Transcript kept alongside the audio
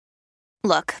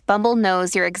Look, Bumble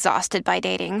knows you're exhausted by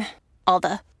dating. All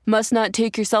the must not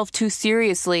take yourself too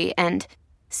seriously and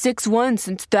 6'1"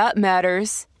 since that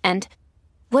matters. And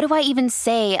what do I even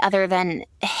say other than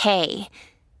hey?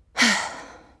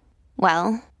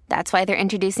 Well, that's why they're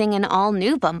introducing an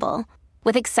all-new Bumble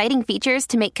with exciting features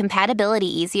to make compatibility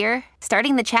easier,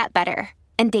 starting the chat better,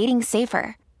 and dating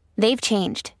safer. They've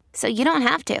changed, so you don't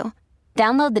have to.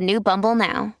 Download the new Bumble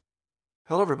now.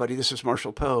 Hello, everybody. This is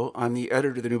Marshall Poe. I'm the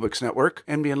editor of the New Books Network.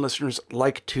 NBN listeners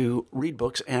like to read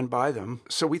books and buy them.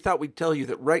 So we thought we'd tell you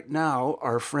that right now,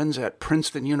 our friends at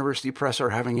Princeton University Press are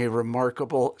having a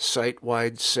remarkable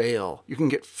site-wide sale. You can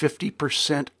get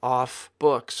 50% off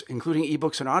books, including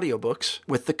ebooks and audiobooks,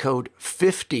 with the code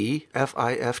 50,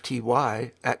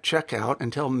 F-I-F-T-Y, at checkout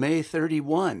until May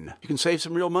 31. You can save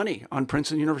some real money on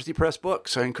Princeton University Press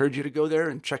books. I encourage you to go there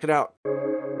and check it out.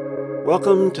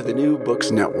 Welcome to the New Books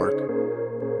Network.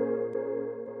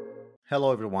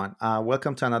 Hello, everyone.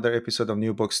 Welcome to another episode of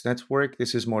New Books Network.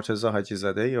 This is Morteza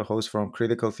Hajizadeh, your host from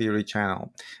Critical Theory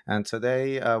Channel. And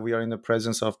today we are in the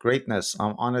presence of greatness.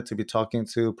 I'm honored to be talking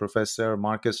to Professor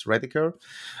Marcus Rediker.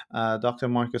 Dr.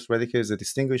 Marcus Rediker is a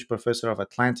distinguished professor of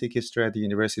Atlantic history at the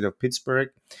University of Pittsburgh.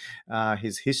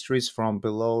 His histories from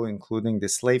below, including The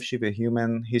Slave Ship, A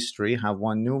Human History, have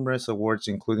won numerous awards,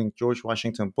 including George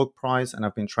Washington Book Prize, and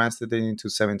have been translated into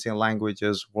 17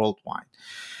 languages worldwide.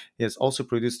 He has also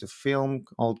produced a film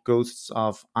called Ghosts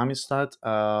of Amistad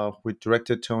with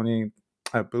director Tony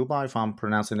Buba, if I'm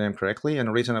pronouncing the name correctly,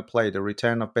 and written a play, The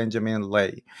Return of Benjamin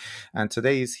Lay. And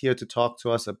today he's here to talk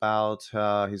to us about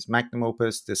his magnum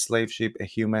opus, The Slave Ship, A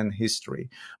Human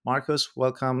History. Marcus,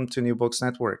 welcome to New Books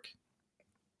Network.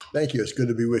 Thank you. It's good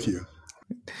to be with you.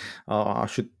 I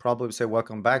should probably say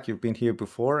welcome back. You've been here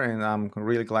before, and I'm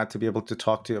really glad to be able to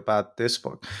talk to you about this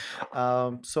book.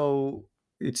 So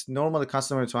it's normally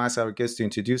customary to ask our guests to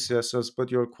introduce themselves, but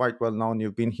you're quite well known.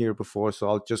 You've been here before, so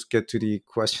I'll just get to the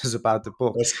questions about the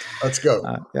book. Let's go.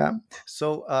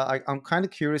 So I'm kind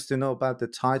of curious to know about the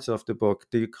title of the book.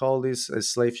 Do you call this A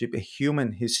Slave Ship, A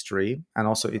Human History? And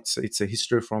also it's a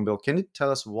history from below. Can you tell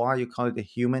us why you call it a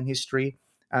human history?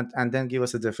 And then give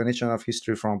us a definition of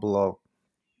history from below.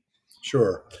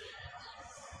 Sure.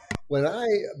 When I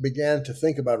began to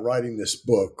think about writing this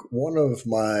book, one of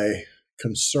my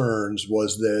concerns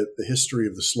was that the history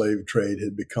of the slave trade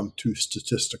had become too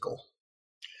statistical.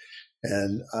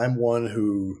 And I'm one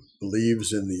who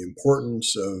believes in the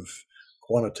importance of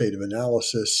quantitative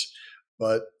analysis.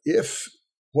 But if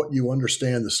what you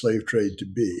understand the slave trade to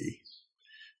be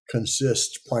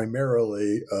consists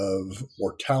primarily of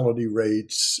mortality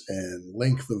rates and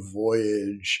length of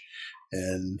voyage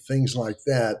and things like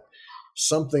that,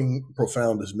 something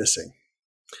profound is missing.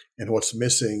 And what's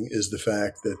missing is the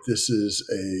fact that this is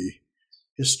a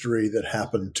history that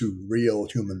happened to real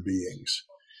human beings.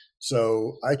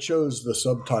 So I chose the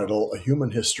subtitle, A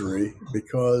Human History,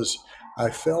 because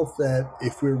I felt that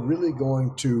if we're really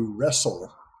going to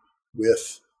wrestle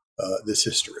with this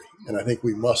history, and I think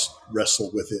we must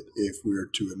wrestle with it if we're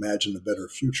to imagine a better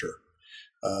future,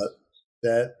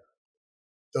 that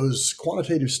those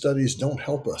quantitative studies don't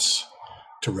help us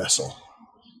to wrestle.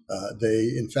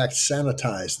 They, in fact,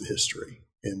 sanitize the history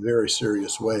in very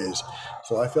serious ways.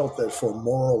 So I felt that for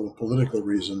moral and political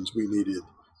reasons, we needed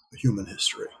a human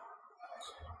history.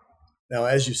 Now,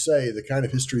 as you say, the kind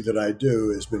of history that I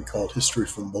do has been called history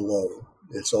from below.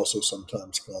 It's also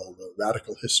sometimes called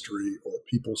radical history or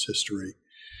people's history.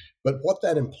 But what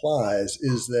that implies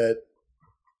is that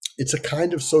it's a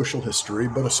kind of social history,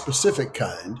 but a specific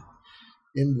kind,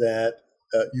 in that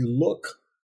you look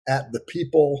at the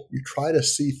people, you try to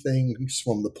see things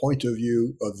from the point of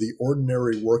view of the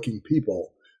ordinary working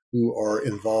people who are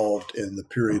involved in the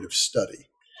period of study.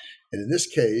 And in this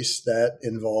case, that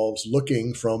involves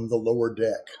looking from the lower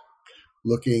deck,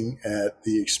 looking at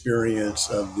the experience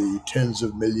of the tens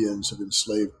of millions of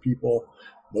enslaved people,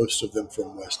 most of them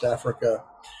from West Africa,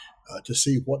 to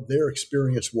see what their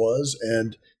experience was,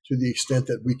 and to the extent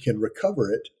that we can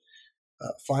recover it,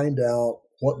 find out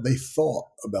what they thought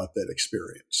about that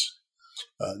experience.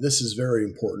 This is very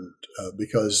important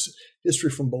because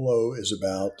history from below is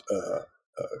about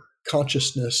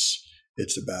consciousness,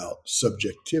 it's about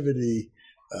subjectivity,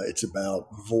 it's about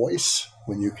voice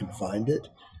when you can find it,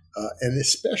 and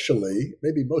especially,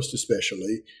 maybe most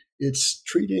especially, it's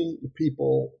treating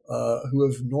people who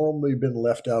have normally been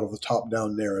left out of the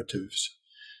top-down narratives,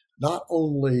 not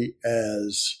only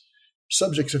as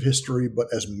subjects of history, but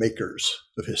as makers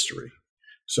of history.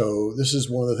 So this is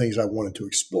one of the things I wanted to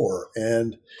explore.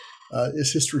 And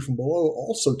this history from below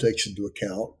also takes into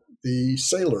account the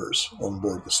sailors on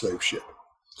board the slave ship.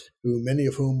 many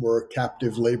of whom were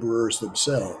captive laborers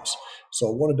themselves. So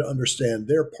I wanted to understand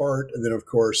their part. And then, of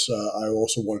course, I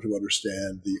also wanted to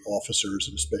understand the officers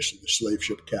and especially the slave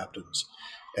ship captains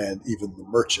and even the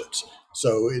merchants.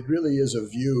 So it really is a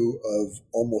view of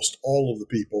almost all of the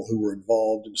people who were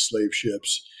involved in slave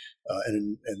ships.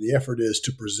 And the effort is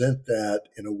to present that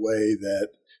in a way that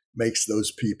makes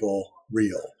those people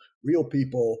real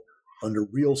people under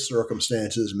real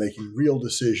circumstances, making real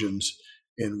decisions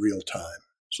in real time.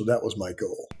 So that was my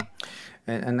goal.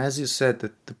 And as you said,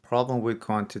 the problem with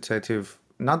quantitative,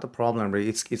 not the problem really,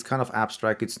 it's kind of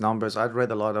abstract, it's numbers. I've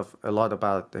read a lot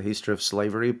about the history of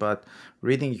slavery, but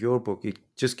reading your book, it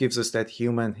just gives us that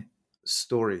human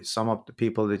story. Some of the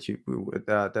people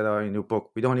that are in your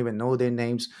book, we don't even know their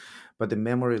names, but the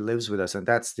memory lives with us, and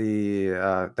that's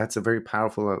a very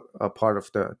powerful part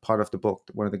of the book.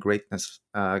 One of the great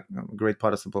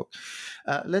part of the book.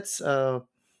 Let's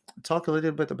talk a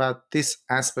little bit about this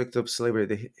aspect of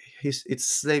slavery. It's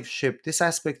slave ship. This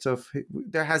aspect of,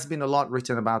 there has been a lot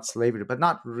written about slavery, but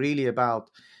not really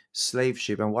about slave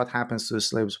ship and what happens to the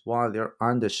slaves while they're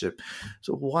on the ship.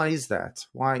 So why is that?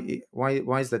 Why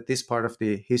is that this part of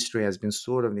the history has been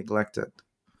sort of neglected?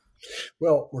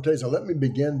 Well, Morteza, let me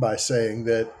begin by saying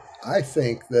that I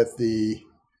think that the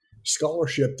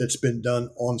scholarship that's been done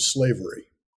on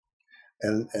slavery,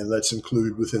 and let's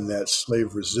include within that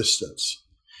slave resistance,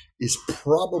 is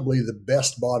probably the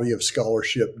best body of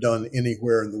scholarship done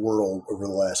anywhere in the world over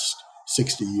the last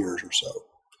 60 years or so.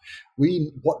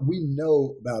 What we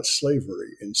know about slavery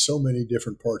in so many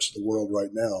different parts of the world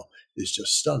right now is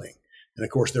just stunning. And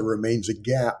of course, there remains a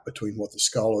gap between what the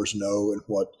scholars know and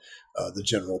what the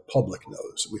general public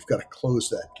knows. We've got to close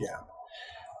that gap.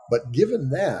 But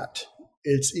given that,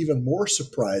 it's even more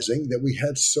surprising that we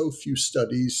had so few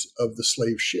studies of the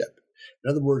slave ship. In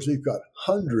other words, we've got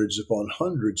hundreds upon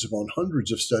hundreds upon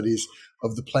hundreds of studies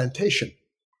of the plantation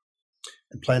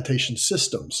and plantation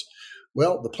systems.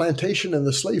 Well, the plantation and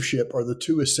the slave ship are the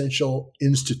two essential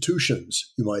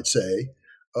institutions, you might say,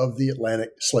 of the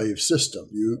Atlantic slave system.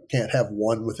 You can't have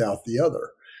one without the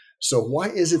other. So why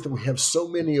is it that we have so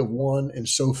many of one and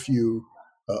so few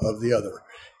of the other?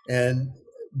 And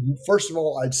first of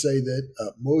all, I'd say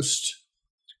that most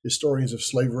historians of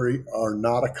slavery are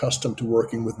not accustomed to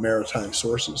working with maritime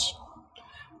sources.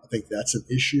 I think that's an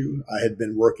issue. I had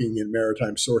been working in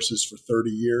maritime sources for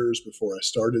 30 years before I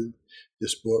started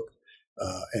this book.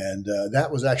 And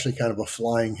that was actually kind of a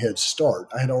flying head start.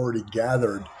 I had already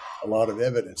gathered a lot of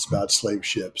evidence about slave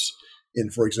ships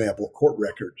in, for example, court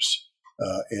records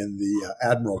in the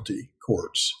Admiralty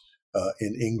courts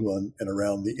in England and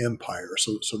around the empire.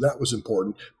 So that was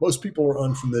important. Most people are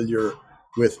unfamiliar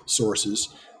with sources.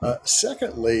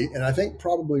 Secondly, and I think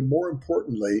probably more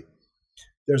importantly,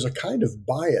 there's a kind of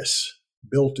bias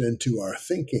built into our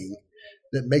thinking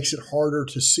that makes it harder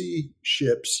to see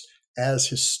ships as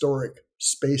historic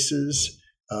spaces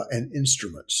and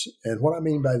instruments. And what I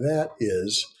mean by that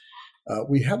is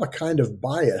we have a kind of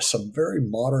bias, a very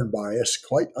modern bias,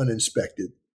 quite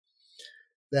uninspected,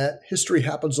 that history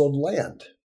happens on land.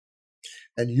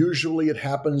 And usually it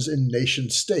happens in nation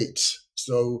states.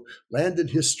 So landed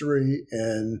history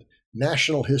and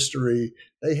national history,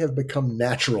 they have become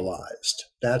naturalized.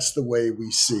 That's the way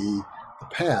we see the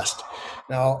past.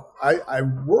 Now, I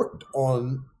worked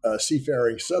on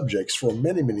seafaring subjects for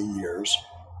many, many years,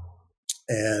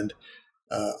 and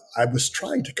I was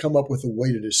trying to come up with a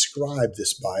way to describe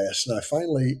this bias, and I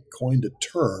finally coined a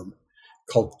term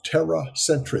called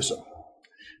terracentrism,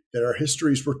 that our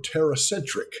histories were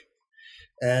terracentric.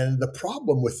 And the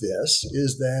problem with this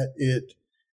is that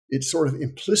it sort of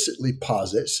implicitly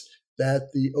posits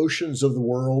that the oceans of the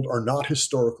world are not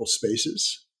historical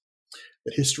spaces,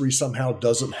 that history somehow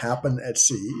doesn't happen at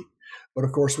sea. But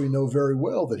of course, we know very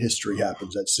well that history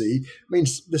happens at sea. I mean,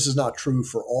 this is not true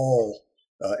for all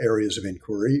areas of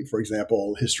inquiry. For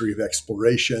example, history of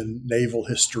exploration, naval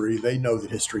history, they know that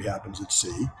history happens at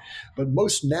sea. But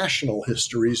most national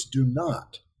histories do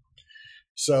not.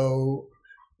 So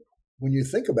when you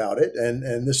think about it,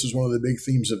 and this is one of the big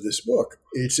themes of this book,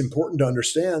 it's important to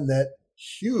understand that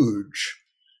huge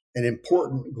and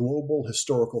important global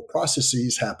historical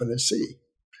processes happen at sea.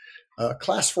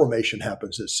 Class formation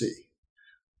happens at sea.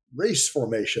 Race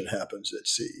formation happens at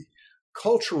sea.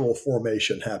 Cultural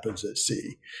formation happens at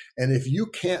sea. And if you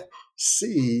can't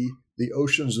see the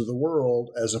oceans of the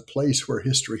world as a place where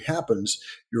history happens,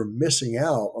 you're missing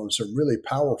out on some really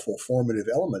powerful formative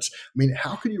elements. I mean,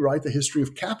 how can you write the history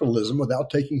of capitalism without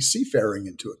taking seafaring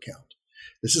into account?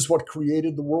 This is what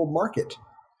created the world market.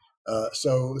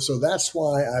 So that's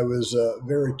why I was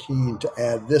very keen to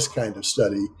add this kind of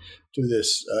study to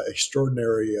this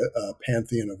extraordinary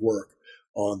pantheon of work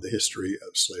on the history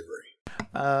of slavery.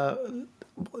 Uh,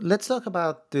 let's talk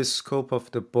about the scope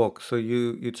of the book. So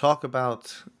you talk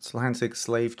about Atlantic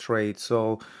slave trade.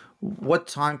 So what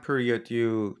time period do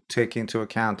you take into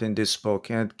account in this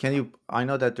book? And can you, I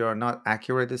know that there are not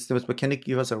accurate estimates, but can you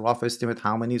give us a rough estimate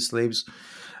how many slaves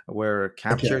were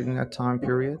captured in that time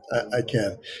period? I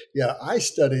can. Yeah, I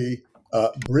study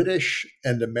British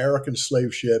and American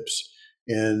slave ships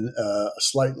in a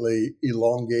slightly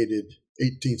elongated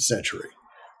 18th century,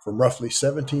 from roughly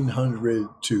 1700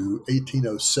 to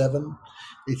 1807.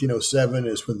 1807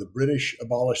 is when the British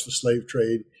abolished the slave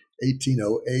trade.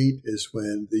 1808 is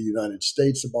when the United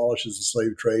States abolishes the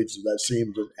slave trade, so that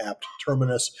seemed an apt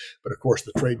terminus. But of course,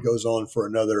 the trade goes on for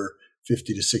another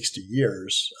 50 to 60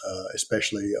 years,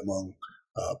 especially among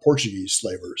Portuguese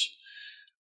slavers.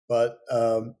 But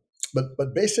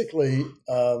basically,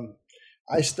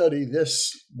 I study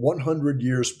this 100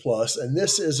 years plus, and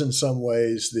this is in some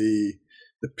ways the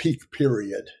peak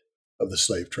period of the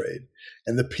slave trade.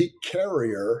 And the peak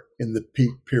carrier in the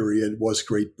peak period was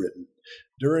Great Britain.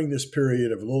 During this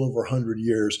period of a little over 100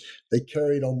 years, they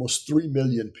carried almost 3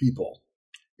 million people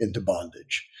into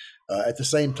bondage. At the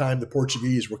same time, the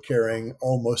Portuguese were carrying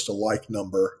almost a like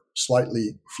number,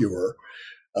 slightly fewer.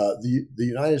 The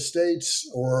United States,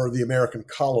 or the American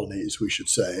colonies, we should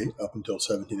say, up until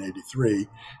 1783,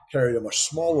 carried a much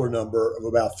smaller number of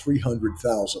about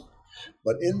 300,000.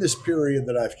 But in this period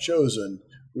that I've chosen,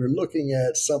 we're looking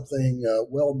at something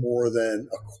well more than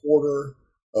a quarter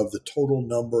of the total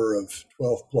number of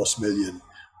 12 plus million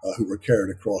who were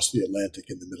carried across the Atlantic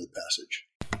in the Middle Passage.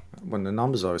 When the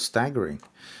numbers are staggering.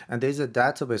 And there's a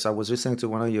database. I was listening to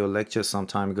one of your lectures some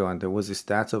time ago, and there was this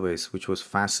database which was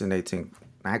fascinating,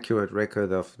 accurate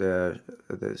record of the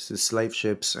slave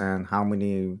ships and how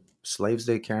many slaves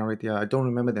they carried. Yeah, I don't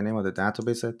remember the name of the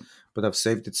database, but I've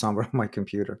saved it somewhere on my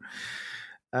computer.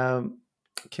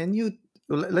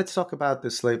 Let's talk about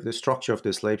the structure of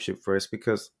the slave ship first,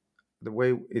 because the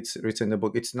way it's written in the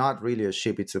book, it's not really a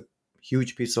ship. It's a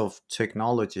huge piece of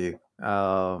technology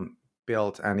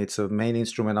built, and it's a main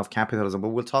instrument of capitalism. But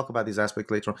we'll talk about this aspect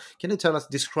later on. Can you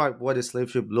describe what a slave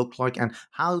ship looked like, and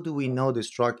how do we know this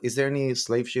struck? Is there any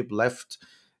slave ship left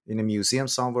in a museum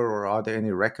somewhere, or are there any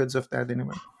records of that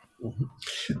anywhere? Mm-hmm.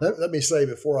 Let me say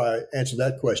before I answer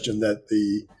that question that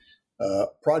the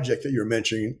project that you're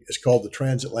mentioning is called the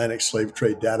Transatlantic Slave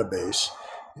Trade Database.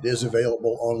 It is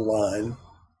available online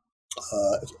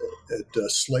at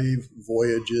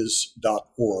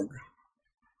slavevoyages.org.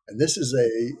 And this is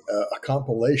a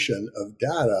compilation of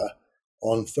data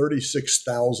on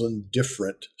 36,000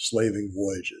 different slaving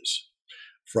voyages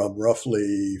from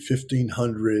roughly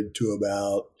 1500 to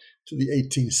the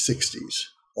 1860s,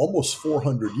 almost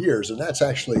 400 years. And that's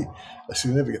actually a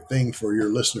significant thing for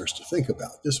your listeners to think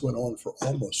about. This went on for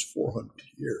almost 400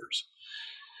 years.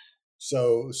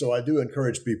 So I do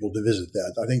encourage people to visit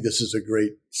that. I think this is a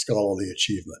great scholarly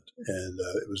achievement, and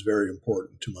it was very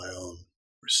important to my own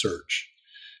research.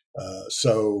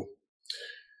 So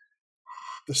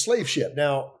the slave ship.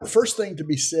 Now, the first thing to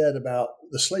be said about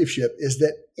the slave ship is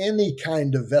that any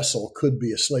kind of vessel could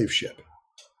be a slave ship,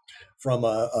 from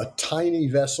a tiny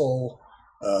vessel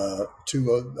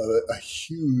to a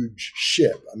huge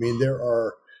ship. I mean, there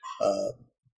are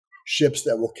ships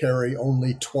that will carry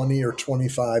only 20 or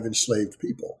 25 enslaved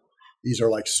people. These are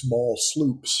like small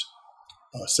sloops,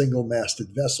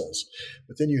 single-masted vessels.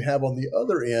 But then you have on the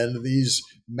other end these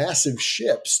massive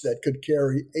ships that could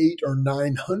carry 800 or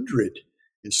 900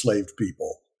 enslaved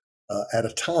people at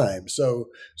a time. So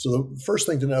the first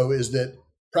thing to know is that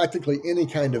practically any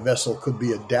kind of vessel could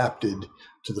be adapted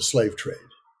to the slave trade.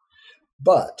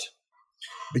 But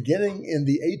beginning in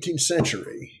the 18th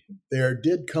century, there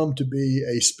did come to be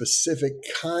a specific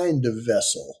kind of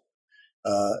vessel.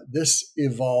 This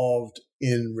evolved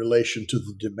in relation to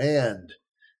the demand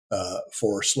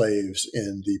for slaves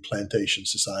in the plantation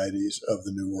societies of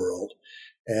the New World.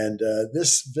 And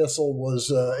this vessel was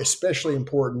especially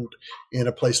important in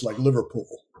a place like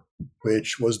Liverpool,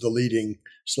 which was the leading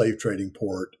slave trading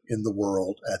port in the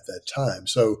world at that time.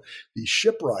 So the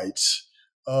shipwrights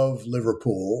of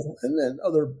Liverpool, and then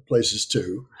other places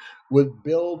too, would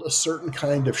build a certain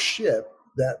kind of ship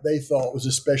that they thought was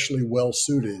especially well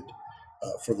suited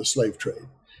for the slave trade.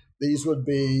 These would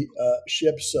be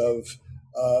ships of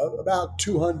about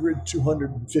 200,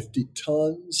 250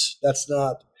 tons. That's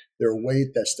not their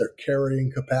weight, that's their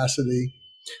carrying capacity.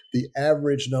 The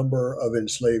average number of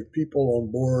enslaved people on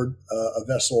board a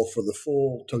vessel for the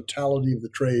full totality of the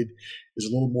trade is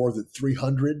a little more than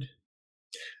 300.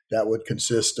 That would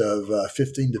consist of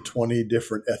 15 to 20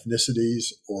 different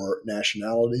ethnicities or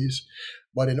nationalities.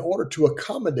 But in order to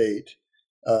accommodate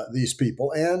these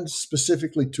people and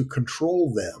specifically to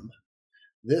control them.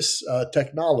 This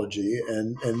technology,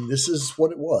 and this is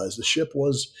what it was. The ship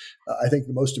was, I think,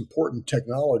 the most important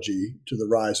technology to the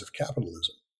rise of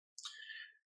capitalism.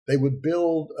 They would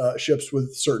build ships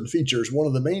with certain features. One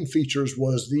of the main features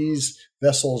was these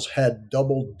vessels had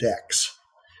double decks.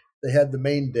 They had the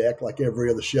main deck like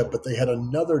every other ship, but they had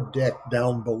another deck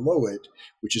down below it,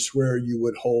 which is where you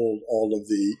would hold all of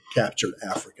the captured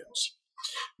Africans.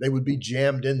 They would be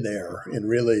jammed in there in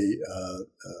really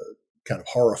kind of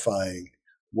horrifying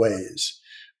ways.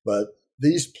 But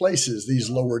these places, these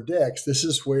lower decks, this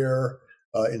is where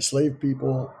enslaved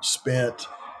people spent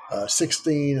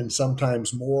 16 and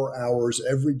sometimes more hours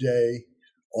every day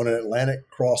on an Atlantic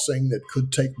crossing that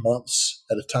could take months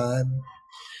at a time.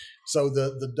 So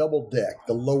the double deck,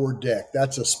 the lower deck,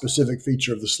 that's a specific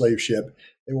feature of the slave ship.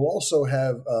 They will also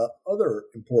have other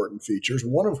important features,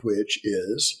 one of which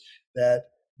is that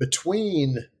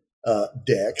between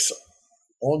decks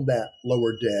on that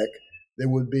lower deck, there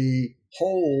would be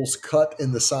holes cut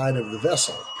in the side of the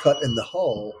vessel, cut in the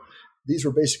hull. These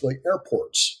were basically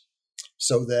airports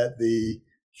so that the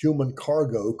human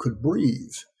cargo could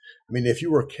breathe. I mean, if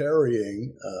you were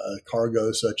carrying a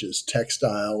cargo such as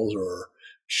textiles or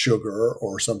sugar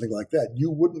or something like that,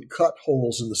 you wouldn't cut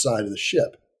holes in the side of the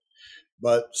ship.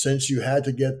 But since you had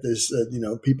to get this,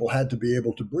 people had to be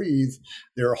able to breathe,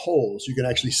 there are holes. You can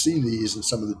actually see these in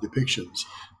some of the depictions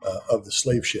of the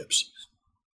slave ships.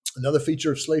 Another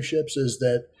feature of slave ships is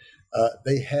that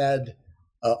they had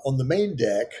on the main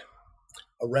deck,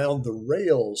 around the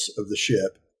rails of the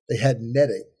ship, they had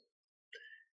netting.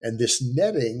 And this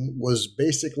netting was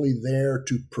basically there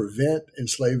to prevent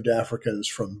enslaved Africans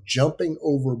from jumping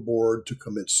overboard to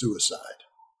commit suicide,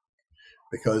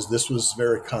 because this was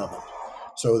very common.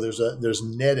 So there's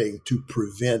netting to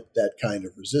prevent that kind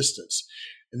of resistance.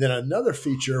 And then another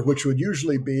feature, which would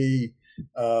usually be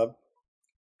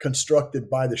constructed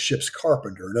by the ship's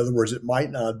carpenter. In other words, it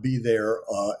might not be there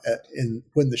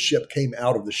when the ship came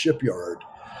out of the shipyard,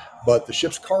 but the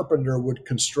ship's carpenter would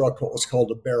construct what was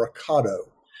called a barricado,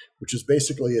 which is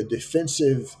basically a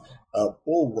defensive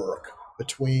bulwark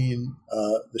between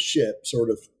the ship, sort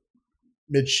of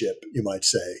midship, you might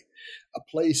say, a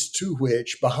place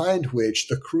behind which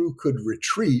the crew could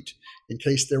retreat in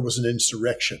case there was an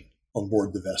insurrection on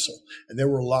board the vessel. And there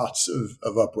were lots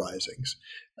of uprisings.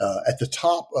 At the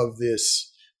top of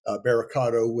this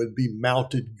barricado would be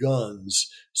mounted guns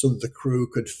so that the crew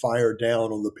could fire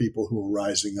down on the people who were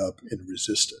rising up in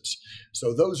resistance.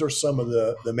 So those are some of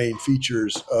the main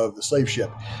features of the slave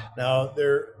ship. Now,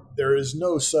 there is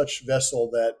no such vessel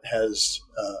that has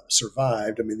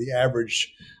survived. I mean, the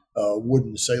average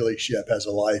wooden sailing ship has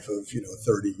a life of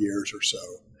 30 years or so.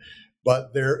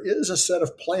 But there is a set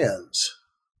of plans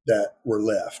that were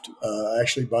left,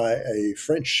 actually by a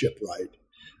French shipwright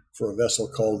for a vessel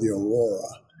called the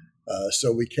Aurora.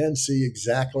 So we can see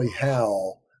exactly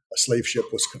how a slave ship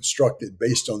was constructed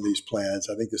based on these plans.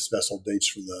 I think this vessel dates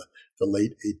from the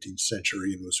late 18th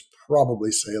century and was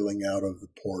probably sailing out of the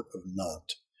port of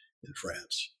Nantes in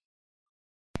France.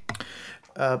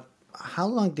 How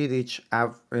long did each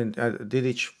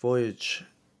voyage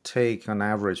take on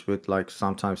average, with like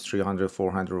sometimes 300,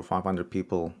 400, or 500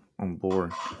 people on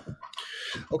board?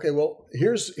 Okay, well,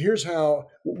 here's how.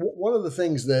 One of the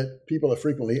things that people have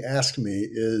frequently asked me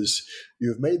is,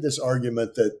 you've made this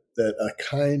argument that a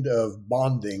kind of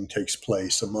bonding takes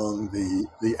place among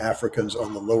the Africans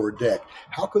on the lower deck.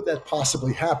 How could that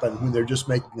possibly happen when they're just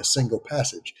making a single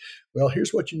passage? Well,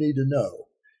 here's what you need to know.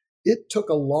 It took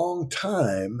a long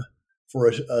time for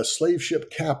a slave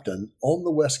ship captain on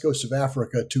the west coast of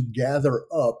Africa to gather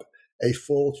up a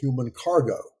full human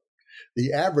cargo.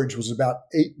 The average was about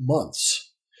 8 months.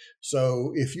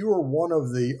 So if you were one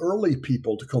of the early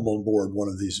people to come on board one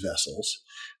of these vessels,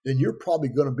 then you're probably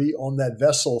going to be on that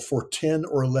vessel for 10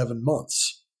 or 11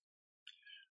 months,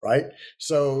 right?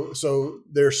 So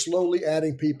they're slowly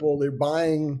adding people. They're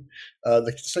buying,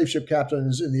 the slave ship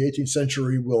captains in the 18th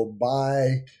century will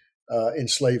buy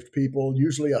enslaved people,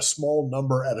 usually a small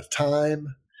number at a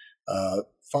time,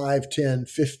 5, 10,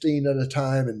 15 at a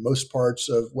time in most parts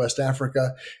of West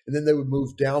Africa. And then they would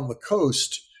move down the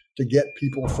coast to get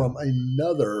people from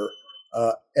another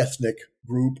ethnic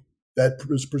group that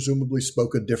presumably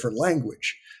spoke a different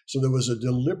language. So there was a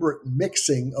deliberate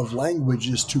mixing of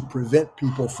languages to prevent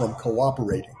people from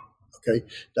cooperating. Okay,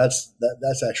 that's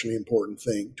actually an important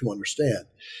thing to understand.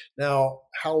 Now,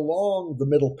 how long the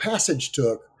Middle Passage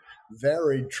took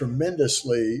varied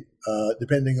tremendously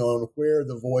depending on where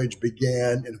the voyage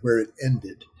began and where it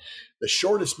ended. The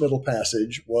shortest Middle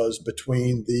Passage was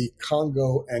between the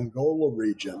Congo-Angola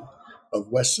region of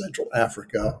West Central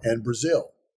Africa and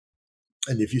Brazil.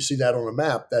 And if you see that on a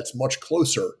map, that's much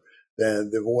closer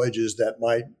than the voyages that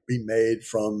might be made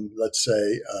from, let's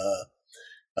say,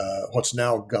 what's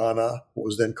now Ghana, what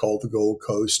was then called the Gold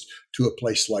Coast, to a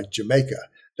place like Jamaica.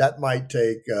 That might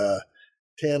take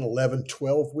 10, 11,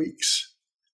 12 weeks,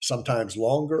 sometimes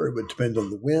longer. It would depend on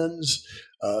the winds.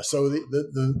 So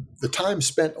the time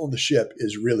spent on the ship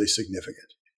is really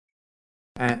significant.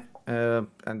 And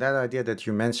that idea that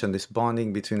you mentioned, this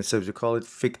bonding between slaves, you call it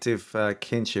fictive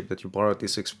kinship, that you borrowed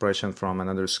this expression from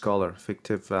another scholar,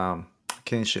 fictive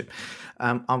kinship.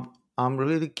 I'm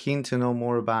really keen to know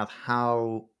more about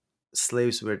how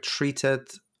slaves were treated.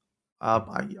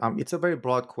 It's a very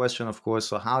broad question, of course.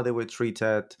 So how they were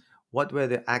treated, what were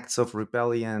the acts of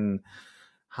rebellion,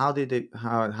 how did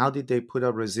they put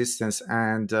up resistance?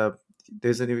 And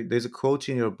there's a quote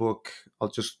in your book. I'll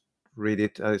just read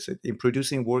it. It said, in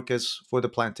producing workers for the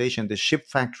plantation, the ship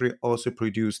factory also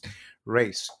produced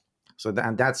race. So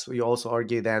and that's, you also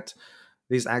argue that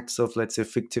these acts of, let's say,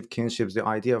 fictive kinships, the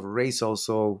idea of race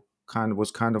also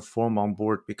was formed on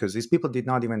board, because these people did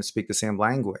not even speak the same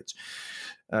language.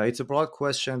 It's a broad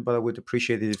question, but I would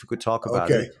appreciate it if you could talk about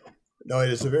it. No,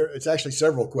 it's actually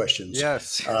several questions.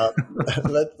 Yes.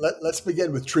 Let's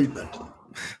begin with treatment.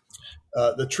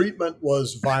 The treatment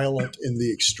was violent in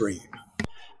the extreme.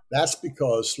 That's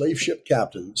because slave ship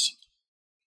captains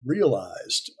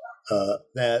realized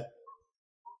that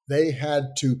they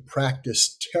had to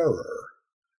practice terror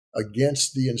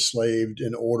against the enslaved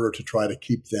in order to try to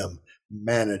keep them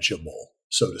manageable,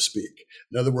 so to speak.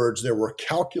 In other words, there were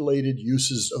calculated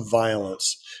uses of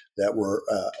violence that were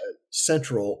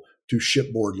central to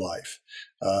shipboard life.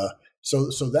 So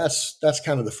that's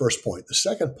kind of the first point. The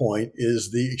second point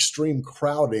is the extreme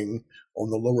crowding on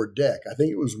the lower deck. I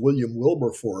think it was William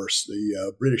Wilberforce,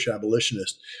 the British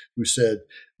abolitionist, who said,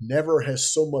 never has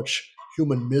so much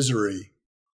human misery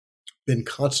been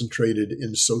concentrated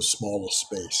in so small a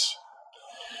space.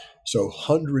 So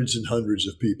hundreds and hundreds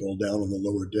of people down on the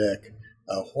lower deck.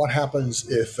 What happens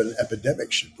if an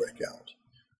epidemic should break out?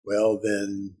 Well,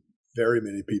 then very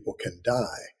many people can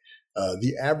die.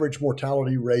 The average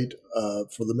mortality rate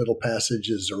for the Middle Passage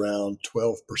is around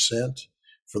 12%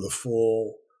 for the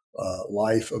full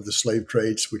life of the slave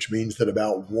trades, which means that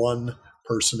about 1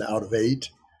 person out of 8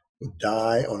 would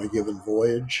die on a given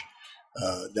voyage.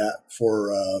 That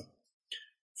for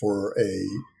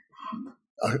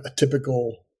a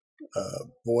typical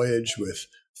voyage with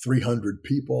 300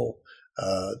 people,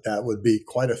 that would be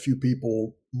quite a few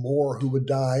people more who would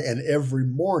die. And every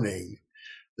morning,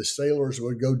 the sailors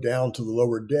would go down to the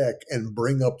lower deck and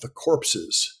bring up the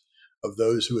corpses of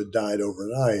those who had died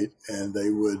overnight, and they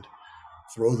would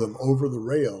throw them over the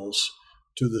rails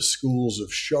to the schools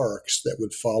of sharks that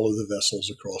would follow the vessels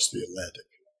across the Atlantic.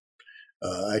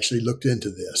 I actually looked into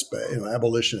this, but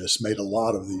abolitionists made a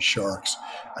lot of these sharks.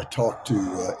 I talked to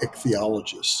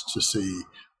ichthyologists to see,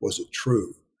 was it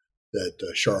true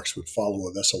that sharks would follow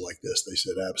a vessel like this? They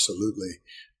said, absolutely.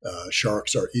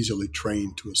 Sharks are easily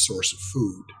trained to a source of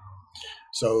food.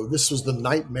 So this was the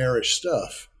nightmarish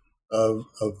stuff of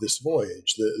this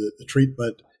voyage. The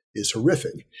treatment is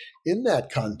horrific. In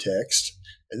that context,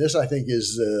 and this I think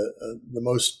is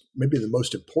maybe the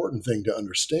most important thing to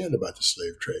understand about the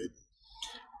slave trade,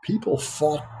 people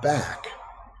fought back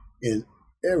in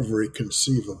every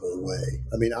conceivable way.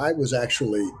 I mean, I was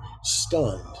actually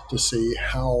stunned to see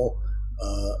how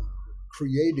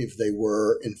creative they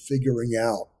were in figuring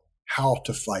out how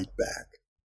to fight back.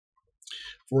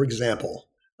 For example,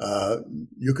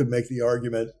 you could make the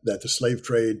argument that the slave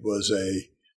trade was a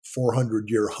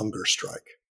 400-year hunger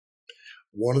strike.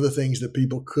 One of the things that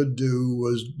people could do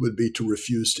would be to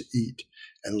refuse to eat,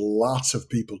 and lots of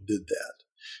people did that.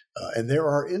 And there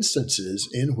are instances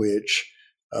in which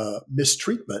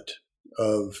mistreatment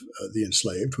of the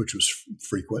enslaved, which was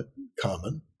frequent,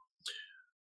 common,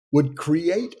 would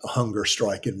create a hunger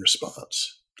strike in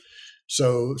response.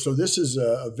 So this is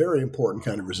a very important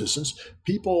kind of resistance.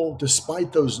 People,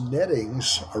 despite those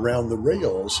nettings around the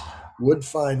rails, would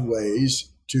find ways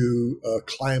to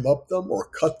climb up them or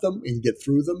cut them and get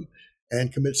through them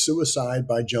and commit suicide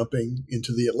by jumping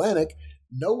into the Atlantic,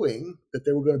 knowing that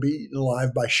they were going to be eaten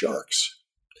alive by sharks.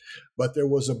 But there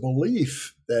was a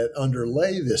belief that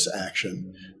underlay this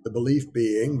action, the belief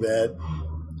being that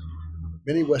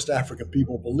many West African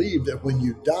people believed that when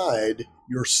you died,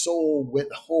 your soul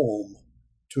went home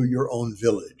to your own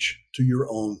village, to your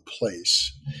own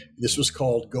place. This was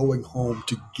called going home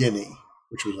to Guinea,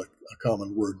 which was a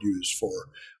common word used for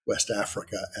West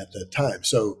Africa at that time.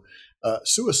 So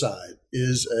suicide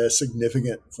is a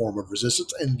significant form of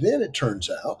resistance. And then it turns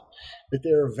out that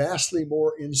there are vastly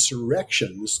more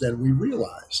insurrections than we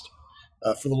realized.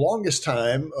 For the longest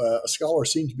time,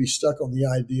 scholars seem to be stuck on the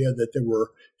idea that there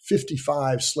were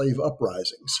 55 slave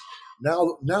uprisings.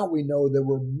 Now we know there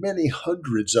were many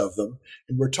hundreds of them,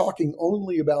 and we're talking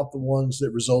only about the ones that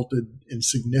resulted in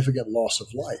significant loss of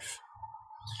life.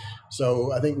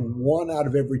 So I think 1 out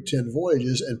of every 10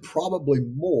 voyages, and probably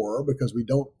more because we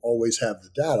don't always have the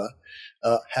data,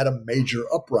 had a major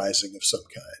uprising of some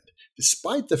kind,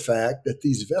 despite the fact that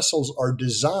these vessels are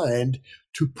designed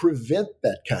to prevent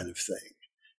that kind of thing.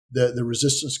 The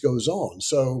resistance goes on.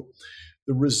 So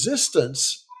the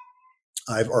resistance,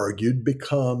 I've argued,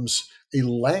 becomes a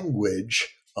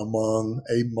language among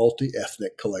a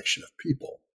multi-ethnic collection of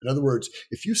people. In other words,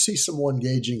 if you see someone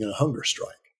engaging in a hunger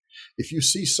strike, if you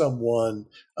see someone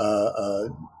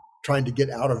trying to get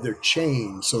out of their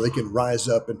chains so they can rise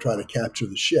up and try to capture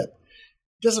the ship,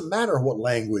 it doesn't matter what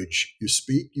language you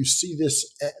speak. You see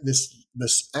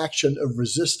this action of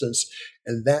resistance,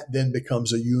 and that then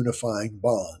becomes a unifying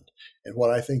bond. And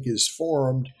what I think is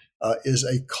formed is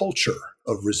a culture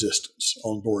of resistance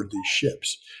on board these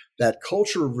ships. That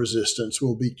culture of resistance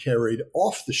will be carried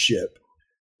off the ship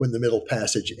when the Middle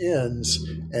Passage ends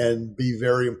and be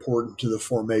very important to the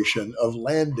formation of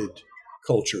landed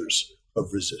cultures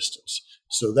of resistance.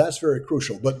 So that's very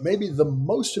crucial. But maybe the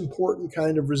most important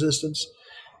kind of resistance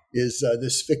is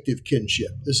this fictive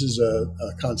kinship. This is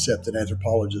a concept that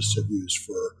anthropologists have used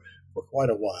for quite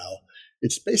a while.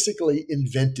 It's basically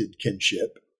invented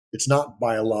kinship. It's not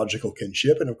biological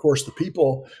kinship. And of course, the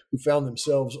people who found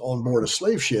themselves on board a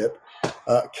slave ship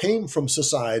came from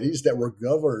societies that were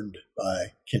governed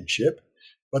by kinship,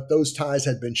 but those ties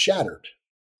had been shattered.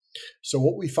 So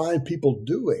what we find people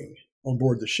doing on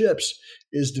board the ships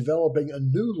is developing a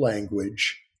new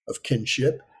language of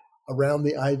kinship around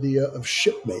the idea of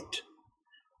shipmate.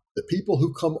 The people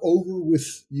who come over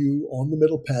with you on the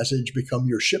Middle Passage become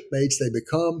your shipmates. They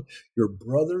become your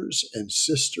brothers and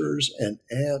sisters and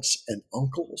aunts and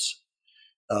uncles.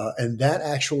 And that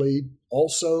actually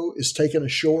also is taken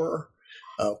ashore,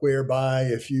 whereby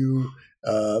if you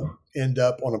end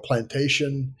up on a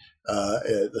plantation,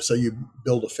 let's say you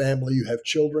build a family, you have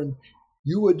children,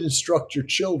 you would instruct your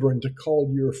children to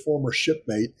call your former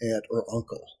shipmate aunt or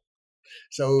uncle.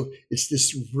 So it's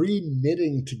this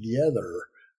re-knitting together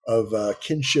of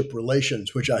kinship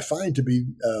relations, which I find to be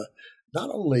not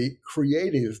only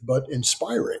creative, but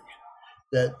inspiring,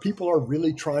 that people are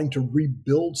really trying to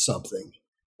rebuild something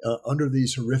under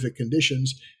these horrific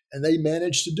conditions, and they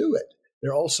manage to do it.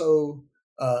 They're also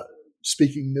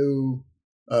speaking new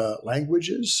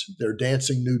languages. They're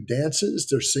dancing new dances.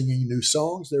 They're singing new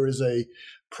songs. There is a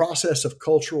process of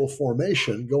cultural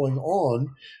formation going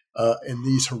on in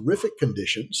these horrific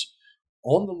conditions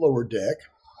on the lower deck.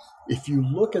 If you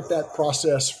look at that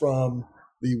process from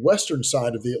the western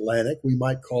side of the Atlantic, we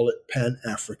might call it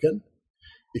Pan-African.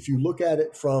 If you look at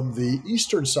it from the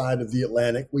eastern side of the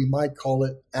Atlantic, we might call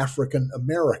it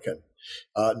African-American,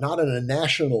 not in a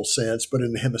national sense, but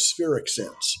in a hemispheric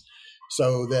sense.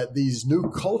 So that these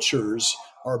new cultures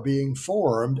are being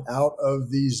formed out of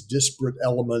these disparate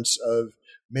elements of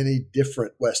many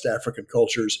different West African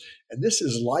cultures. And this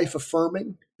is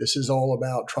life-affirming. This is all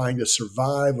about trying to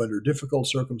survive under difficult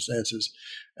circumstances.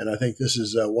 And I think this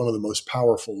is one of the most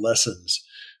powerful lessons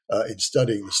in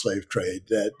studying the slave trade,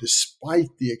 that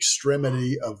despite the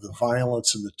extremity of the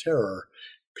violence and the terror,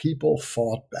 people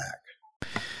fought back.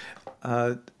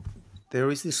 There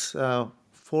is this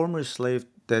former slave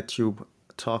that you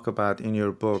talk about in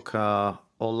your book,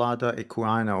 Olaudah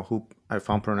Equiano, who, if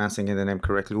I'm pronouncing the name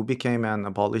correctly, who became an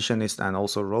abolitionist and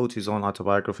also wrote his own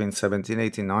autobiography in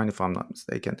 1789, if I'm not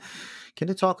mistaken. Can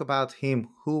you talk about him?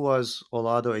 Who was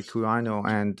Olaudah Equiano,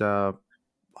 and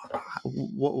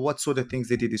what sort of things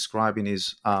did he describe in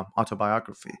his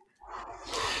autobiography?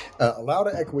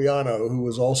 Olaudah Equiano, who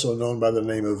was also known by the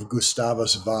name of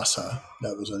Gustavus Vasa,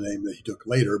 that was a name that he took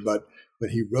later, but when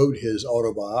he wrote his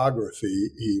autobiography,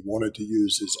 he wanted to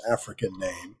use his African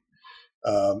name,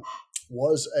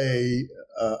 was a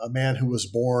man who was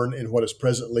born in what is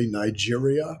presently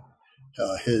Nigeria.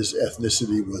 His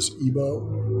ethnicity was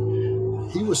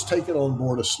Igbo. He was taken on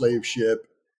board a slave ship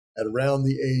at around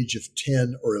the age of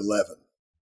 10 or 11.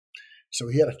 So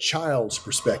he had a child's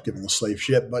perspective on the slave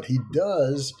ship, but he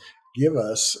does give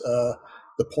us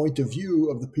the point of view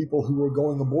of the people who were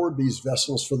going aboard these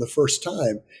vessels for the first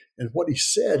time. And what he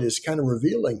said is kind of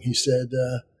revealing. He said,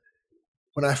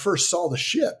 when I first saw the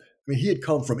ship, I mean, he had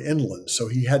come from inland, so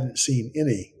he hadn't seen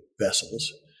any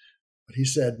vessels. But he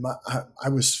said, I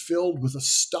was filled with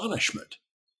astonishment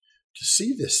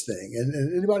see this thing.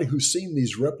 And anybody who's seen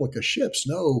these replica ships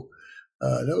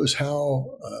knows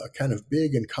how kind of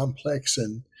big and complex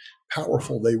and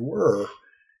powerful they were.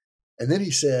 And then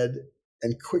he said,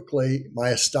 and quickly my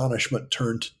astonishment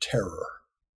turned to terror.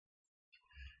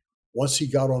 Once he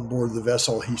got on board the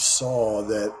vessel, he saw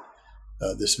that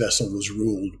this vessel was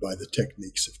ruled by the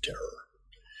techniques of terror.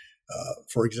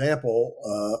 For example,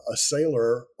 a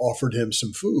sailor offered him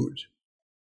some food,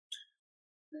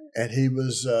 and he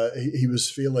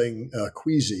was feeling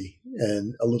queasy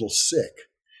and a little sick,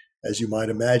 as you might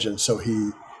imagine. So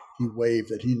he waved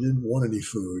that he didn't want any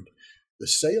food. The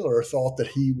sailor thought that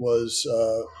he was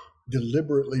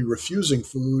deliberately refusing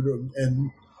food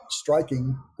and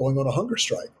going on a hunger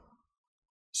strike.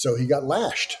 So he got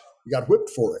lashed. He got whipped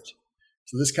for it.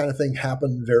 So this kind of thing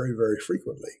happened very, very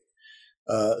frequently.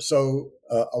 Olaudah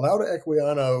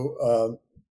Equiano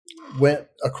went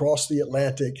across the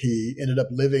Atlantic. He ended up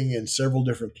living in several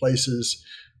different places.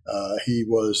 He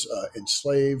was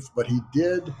enslaved, but he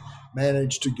did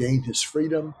manage to gain his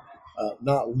freedom,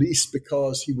 not least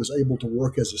because he was able to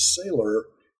work as a sailor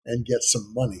and get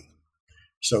some money.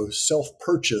 So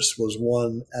self-purchase was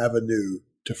one avenue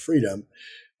to freedom.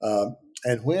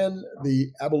 And when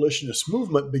the abolitionist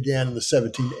movement began in the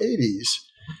 1780s,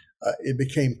 it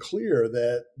became clear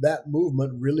that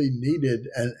movement really needed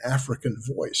an African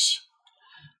voice.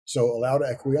 So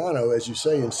Olaudah Equiano, as you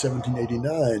say, in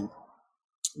 1789,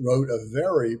 wrote a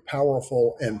very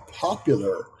powerful and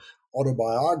popular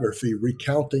autobiography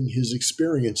recounting his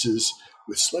experiences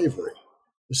with slavery.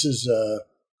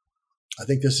 I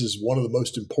think this is one of the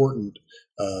most important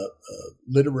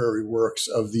literary works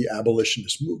of the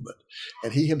abolitionist movement.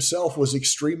 And he himself was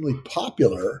extremely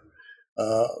popular,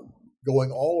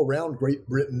 going all around Great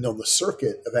Britain on the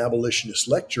circuit of abolitionist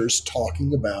lectures,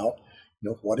 talking about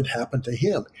what had happened to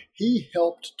him. He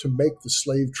helped to make the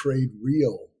slave trade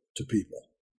real to people.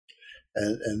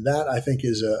 And that, I think,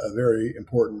 is a very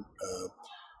important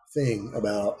thing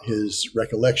about his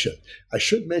recollection. I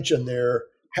should mention there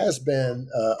has been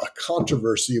a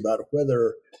controversy about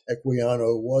whether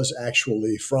Equiano was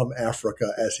actually from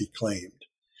Africa as he claimed.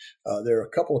 There are a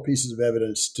couple of pieces of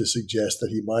evidence to suggest that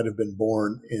he might have been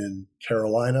born in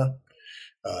Carolina,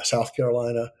 South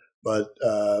Carolina, but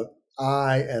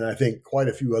I think quite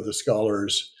a few other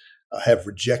scholars have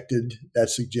rejected that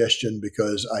suggestion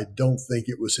because I don't think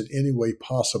it was in any way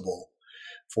possible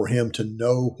for him to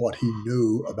know what he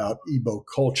knew about Igbo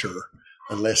culture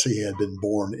unless he had been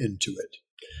born into it.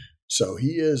 So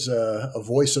he is a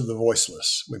voice of the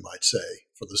voiceless, we might say,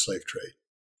 for the slave trade.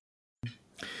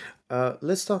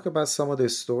 Let's talk about some of the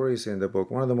stories in the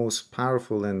book. One of the most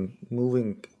powerful and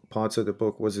moving parts of the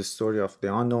book was the story of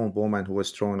the unknown woman who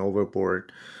was thrown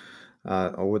overboard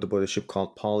aboard a ship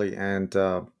called Polly. And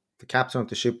the captain of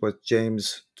the ship was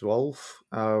James Dwolf.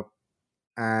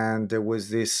 And there was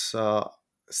this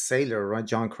sailor, right,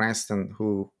 John Cranston,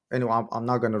 who... Anyway, I'm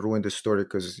not going to ruin the story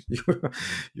because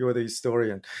you're the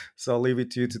historian. So I'll leave it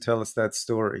to you to tell us that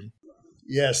story.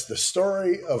 Yes, the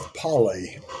story of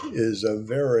Polly is a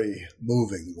very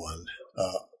moving one.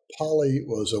 Polly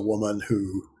was a woman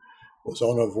who was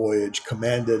on a voyage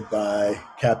commanded by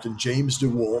Captain James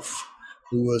DeWolf,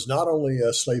 who was not only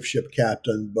a slave ship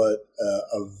captain, but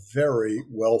a very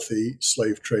wealthy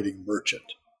slave trading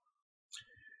merchant.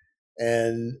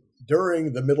 And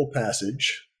during the Middle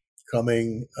Passage,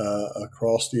 coming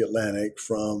across the Atlantic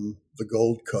from the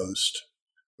Gold Coast,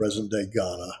 present-day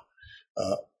Ghana,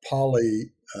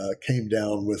 Polly came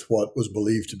down with what was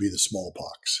believed to be the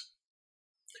smallpox.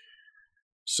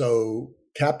 So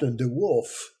Captain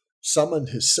DeWolf summoned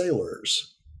his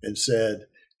sailors and said,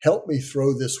 "Help me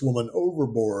throw this woman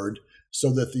overboard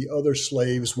so that the other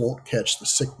slaves won't catch the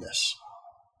sickness."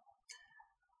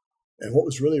 And what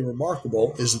was really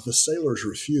remarkable is that the sailors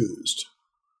refused.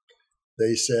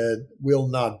 They said, "We'll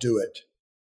not do it."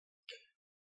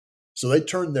 So they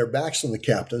turned their backs on the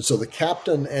captain. So the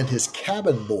captain and his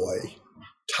cabin boy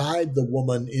tied the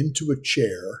woman into a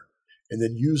chair and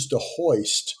then used a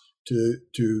hoist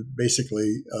to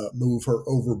basically move her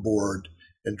overboard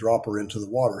and drop her into the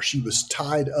water. She was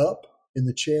tied up in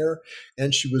the chair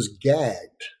and she was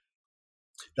gagged.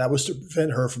 That was to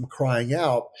prevent her from crying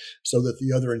out so that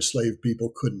the other enslaved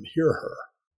people couldn't hear her.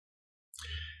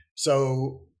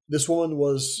 So this woman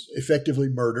was effectively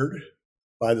murdered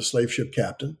by the slave ship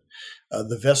captain.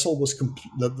 The vessel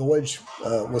the voyage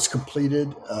was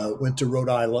completed, went to Rhode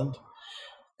Island,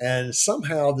 and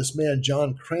somehow this man,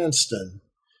 John Cranston,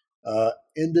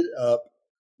 ended up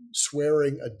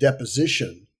swearing a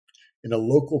deposition in a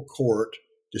local court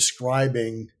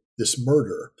describing this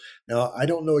murder. Now, I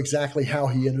don't know exactly how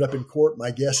he ended up in court.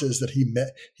 My guess is that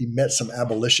he met some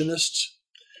abolitionists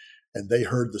and they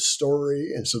heard the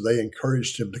story, and so they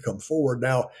encouraged him to come forward.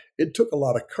 Now, it took a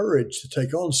lot of courage to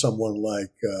take on someone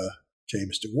like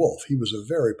James DeWolf. He was a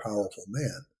very powerful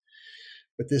man.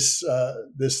 But this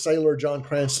sailor, John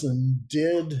Cranston,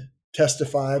 did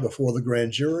testify before the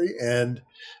grand jury, and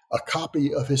a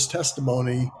copy of his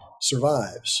testimony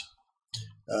survives.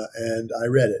 And I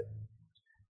read it,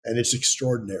 and it's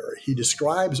extraordinary. He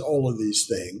describes all of these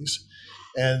things,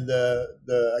 and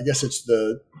I guess it's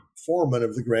the foreman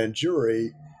of the grand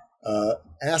jury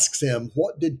asks him,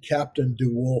 what did Captain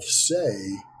DeWolf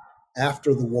say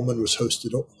after the woman was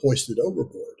hoisted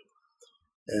overboard?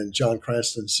 And John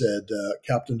Cranston said,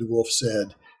 Captain DeWolf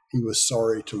said he was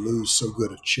sorry to lose so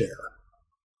good a chair.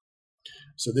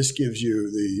 So this gives you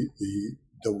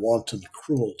the wanton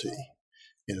cruelty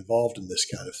involved in this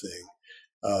kind of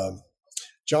thing.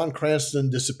 John Cranston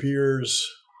disappears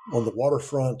on the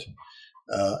waterfront,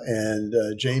 and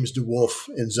James DeWolf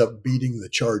ends up beating the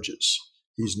charges.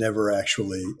 He's never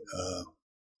actually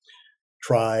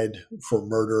tried for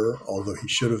murder, although he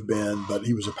should have been, but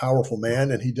he was a powerful man,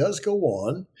 and he does go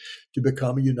on to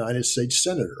become a United States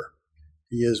Senator.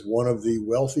 He is one of the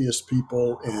wealthiest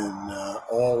people in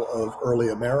all of early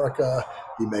America.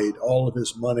 He made all of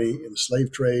his money in the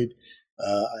slave trade.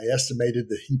 I estimated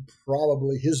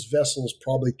that his vessels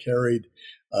probably carried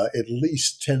at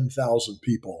least 10,000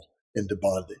 people into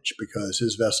bondage, because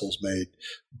his vessels made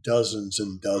dozens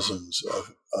and dozens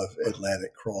of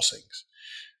Atlantic crossings.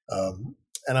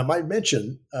 And I might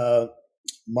mention,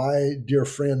 my dear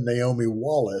friend Naomi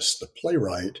Wallace, the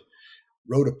playwright,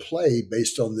 wrote a play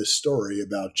based on this story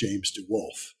about James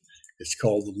DeWolf. It's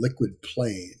called The Liquid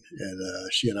Plain,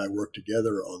 and she and I worked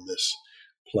together on this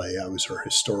play. I was her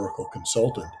historical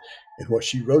consultant. And what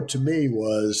she wrote to me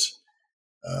was,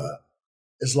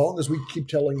 as long as we keep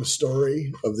telling the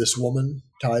story of this woman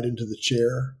tied into the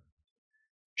chair,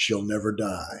 she'll never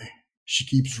die. She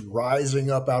keeps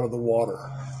rising up out of the water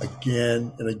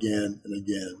again and again and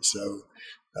again. So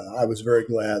I was very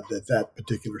glad that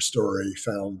particular story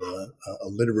found a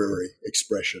literary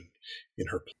expression in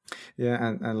her play.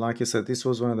 Yeah, and like you said, this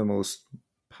was one of the most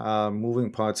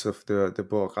moving parts of the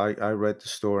book. I read the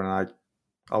story, and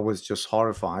I was just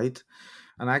horrified.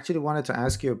 And I actually wanted to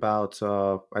ask you about,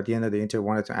 at the end of the interview, I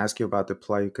wanted to ask you about the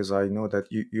play, because I know that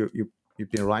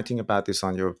you've been writing about this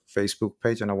on your Facebook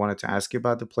page, and I wanted to ask you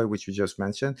about the play, which you just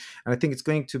mentioned. And I think it's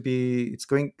going to be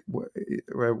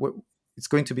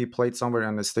played somewhere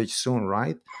on the stage soon,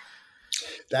 right?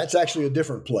 That's actually a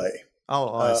different play.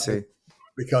 Oh, I see.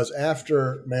 Because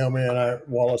after Naomi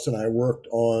Wallace and I worked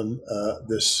on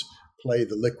this play,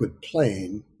 The Liquid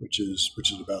Plain, which is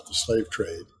about the slave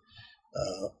trade,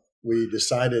 we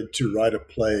decided to write a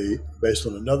play based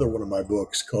on another one of my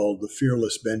books called The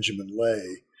Fearless Benjamin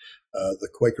Lay, the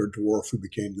Quaker dwarf who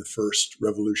became the first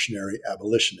revolutionary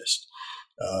abolitionist,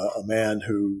 a man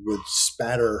who would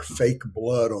spatter fake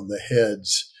blood on the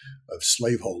heads of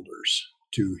slaveholders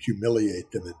to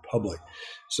humiliate them in public.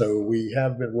 So we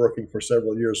have been working for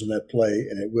several years on that play,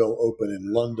 and it will open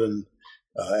in London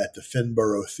at the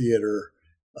Finborough Theatre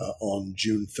on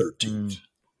June 13th,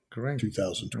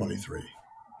 2023.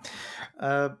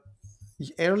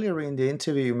 Earlier in the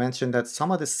interview, you mentioned that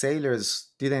some of the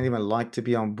sailors didn't even like to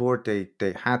be on board. They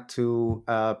had to,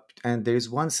 and there is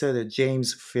one sailor,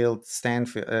 James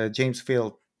Stanfield,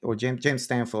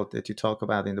 that you talk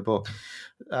about in the book.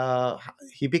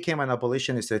 He became an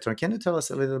abolitionist later. Can you tell us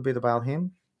a little bit about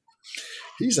him?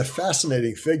 He's a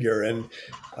fascinating figure, and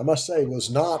I must say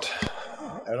was not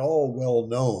at all well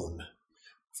known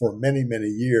for many, many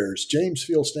years. James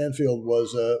Field Stanfield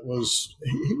was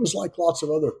like lots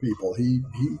of other people. He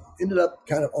ended up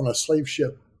kind of on a slave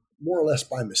ship more or less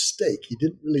by mistake. He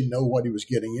didn't really know what he was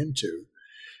getting into.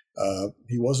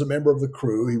 He was a member of the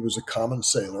crew. He was a common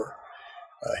sailor.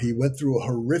 He went through a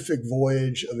horrific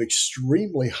voyage of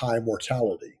extremely high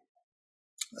mortality.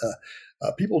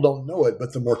 People don't know it,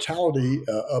 but the mortality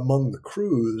among the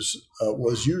crews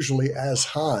was usually as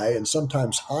high and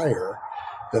sometimes higher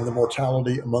than the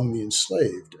mortality among the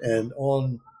enslaved. And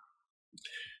on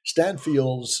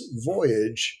Stanfield's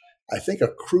voyage, I think a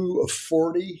crew of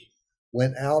 40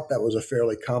 went out. That was a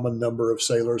fairly common number of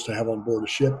sailors to have on board a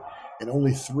ship, and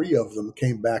only 3 of them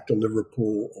came back to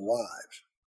Liverpool alive.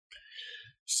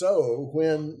 So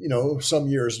when, some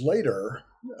years later,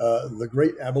 the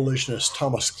great abolitionist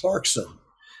Thomas Clarkson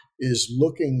is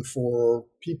looking for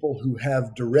people who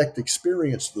have direct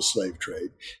experience of the slave trade.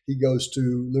 He goes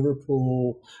to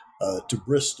Liverpool, to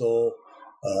Bristol,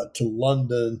 to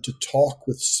London to talk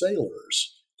with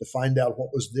sailors to find out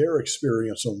what was their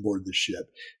experience on board the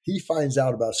ship. He finds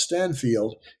out about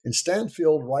Stanfield, and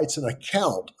Stanfield writes an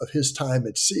account of his time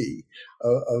at sea,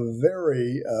 a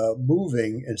very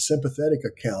moving and sympathetic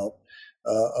account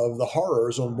of the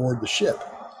horrors on board the ship.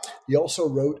 He also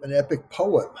wrote an epic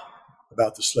poem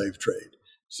about the slave trade.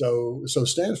 So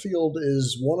Stanfield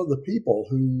is one of the people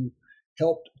who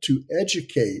helped to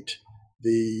educate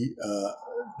the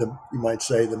you might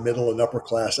say the middle and upper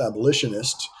class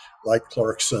abolitionists like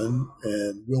Clarkson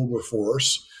and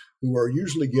Wilberforce, who are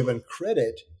usually given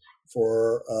credit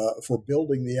for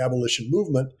building the abolition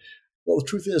movement. Well, the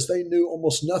truth is they knew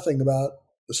almost nothing about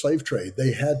the slave trade.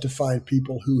 They had to find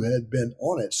people who had been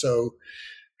on it. So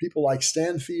people like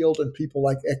Stanfield and people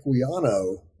like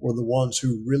Equiano were the ones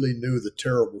who really knew the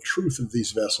terrible truth of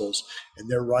these vessels, and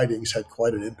their writings had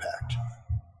quite an impact.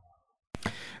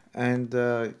 And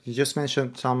you just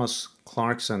mentioned Thomas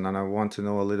Clarkson, and I want to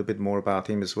know a little bit more about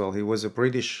him as well. He was a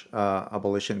British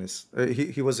abolitionist.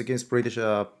 He was against British,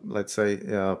 let's say,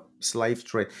 slave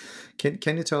trade.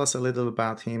 Can you tell us a little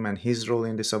about him and his role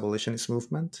in this abolitionist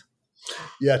movement?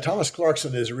 Yeah, Thomas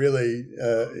Clarkson is really,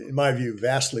 in my view,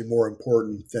 vastly more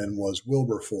important than was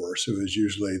Wilberforce, who is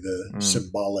usually the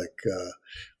symbolic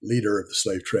leader of the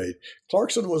slave trade.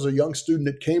 Clarkson was a young student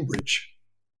at Cambridge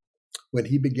when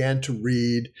he began to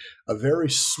read a very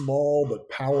small but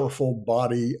powerful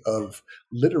body of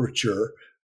literature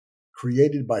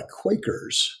created by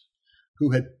Quakers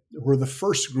who were the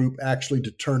first group actually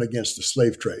to turn against the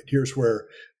slave trade. Here's where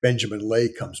Benjamin Lay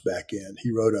comes back in.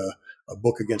 He wrote a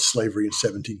book against slavery in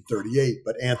 1738,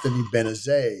 but Anthony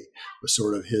Benezet was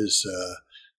sort of his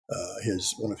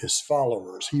one of his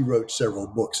followers. He wrote several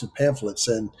books and pamphlets,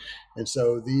 and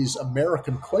so these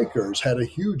American Quakers had a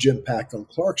huge impact on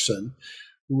Clarkson,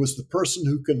 who was the person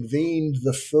who convened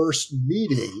the first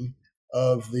meeting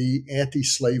of the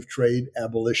Anti-Slave Trade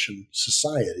Abolition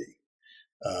Society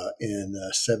in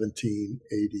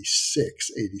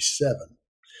 1786-87.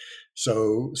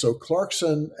 So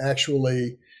Clarkson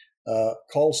actually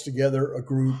calls together a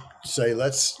group to say,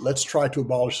 let's try to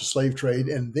abolish the slave trade,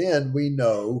 and then we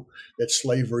know that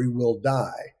slavery will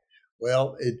die.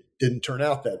 Well, it didn't turn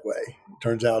out that way. It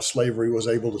turns out slavery was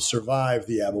able to survive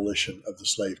the abolition of the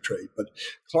slave trade. But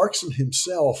Clarkson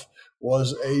himself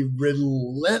was a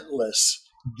relentless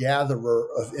gatherer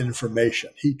of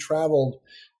information. He traveled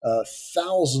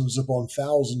thousands upon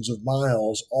thousands of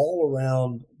miles all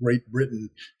around Great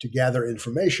Britain to gather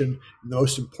information. And the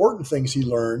most important things he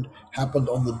learned happened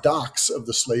on the docks of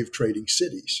the slave trading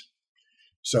cities.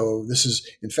 So this is,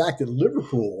 in fact, in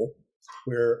Liverpool,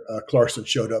 where Clarkson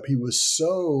showed up, he was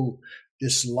so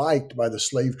disliked by the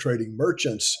slave trading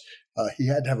merchants, he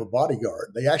had to have a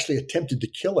bodyguard. They actually attempted to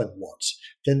kill him once,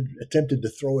 attempted to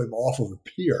throw him off of a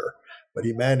pier. But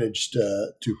he managed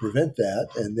to prevent that,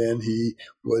 and then he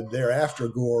would thereafter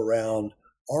go around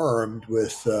armed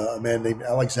with a man named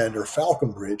Alexander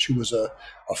Falconbridge, who was a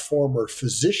former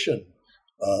physician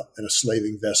in a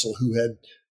slaving vessel who had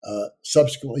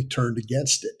subsequently turned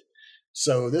against it.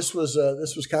 So this was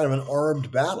kind of an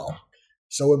armed battle.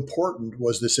 So important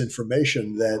was this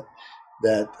information that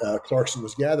Clarkson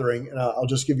was gathering. And I'll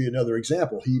just give you another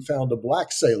example. He found a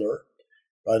black sailor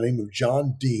by the name of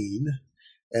John Dean,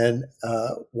 and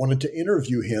wanted to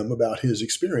interview him about his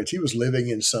experience. He was living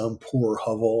in some poor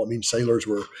hovel. I mean, sailors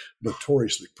were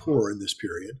notoriously poor in this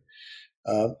period.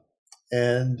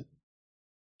 And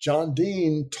John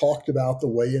Dean talked about the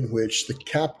way in which the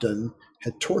captain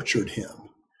had tortured him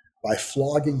by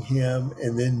flogging him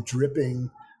and then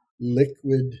dripping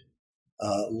liquid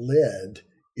lead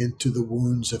into the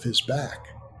wounds of his back.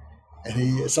 And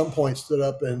he, at some point, stood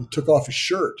up and took off his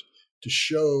shirt to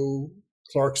show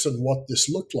Clarkson what this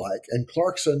looked like. And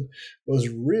Clarkson was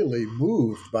really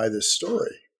moved by this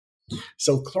story.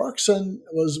 So Clarkson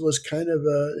was kind of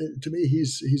to me,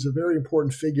 he's a very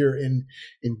important figure in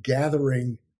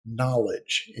gathering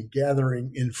knowledge and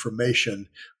gathering information,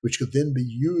 which could then be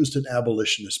used in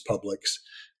abolitionist publics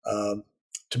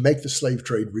to make the slave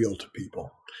trade real to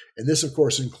people. And this, of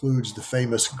course, includes the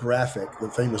famous graphic, the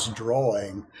famous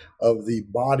drawing of the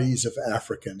bodies of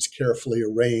Africans carefully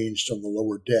arranged on the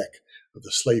lower deck of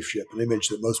the slave ship, an image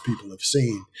that most people have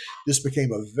seen. This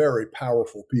became a very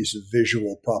powerful piece of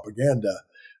visual propaganda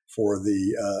for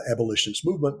the abolitionist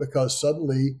movement, because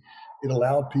suddenly it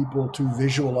allowed people to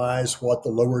visualize what the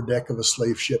lower deck of a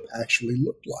slave ship actually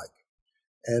looked like.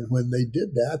 And when they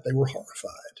did that, they were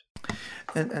horrified.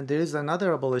 And there is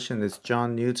another abolitionist,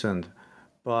 John Newton,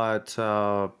 but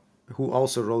who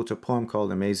also wrote a poem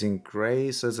called Amazing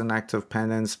Grace as an act of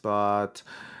penance, but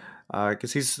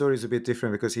because his story is a bit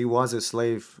different, because he was a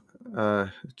slave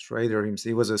trader,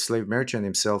 he was a slave merchant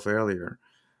himself earlier.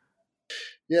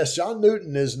 Yes, John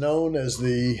Newton is known as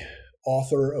the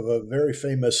author of a very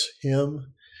famous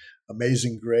hymn,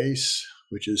 Amazing Grace,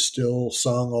 which is still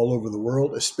sung all over the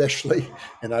world, especially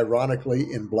and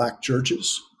ironically in black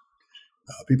churches.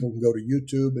 People can go to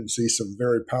YouTube and see some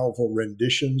very powerful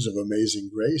renditions of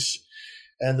Amazing Grace.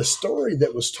 And the story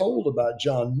that was told about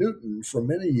John Newton for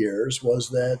many years was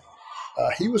that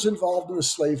he was involved in the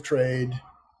slave trade,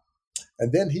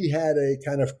 and then he had a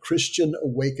kind of Christian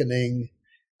awakening.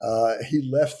 He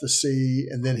left the sea,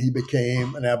 and then he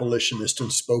became an abolitionist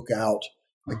and spoke out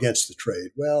against the trade.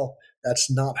 Well, that's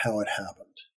not how it happened.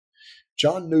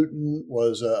 John Newton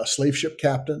was a slave ship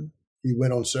captain. He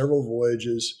went on several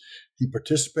voyages. He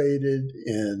participated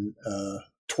in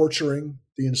torturing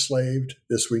the enslaved.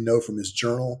 This we know from his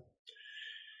journal.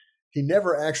 He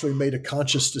never actually made a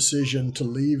conscious decision to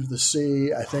leave the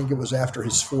sea. I think it was after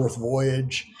his fourth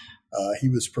voyage. He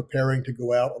was preparing to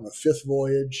go out on the fifth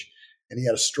voyage, and he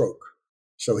had a stroke.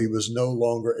 So he was no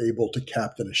longer able to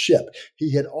captain a ship.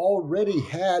 He had already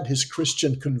had his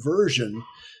Christian conversion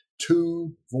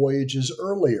 2 voyages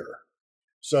earlier.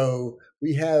 So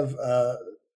we have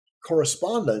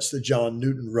correspondence that John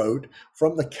Newton wrote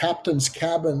from the captain's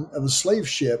cabin of a slave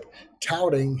ship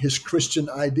touting his Christian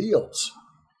ideals.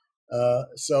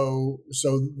 So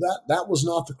that was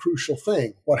not the crucial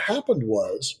thing. What happened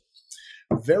was,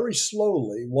 very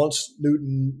slowly, once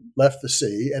Newton left the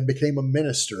sea and became a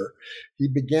minister, he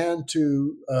began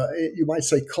to, you might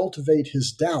say, cultivate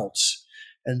his doubts.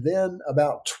 And then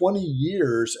about 20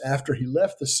 years after he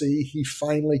left the sea, he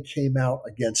finally came out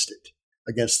against it,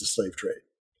 against the slave trade.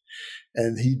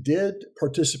 And he did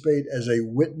participate as a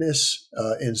witness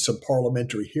in some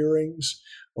parliamentary hearings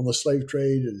on the slave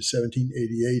trade in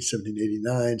 1788,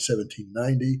 1789,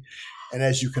 1790. And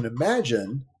as you can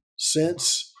imagine,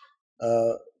 since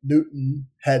Newton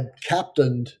had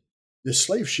captained this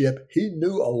slave ship, he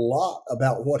knew a lot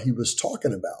about what he was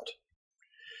talking about.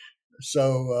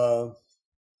 So,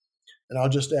 and I'll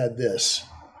just add this.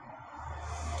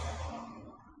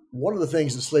 One of the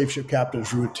things that slave ship captains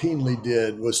routinely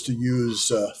did was to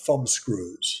use thumb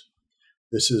screws.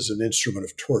 This is an instrument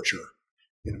of torture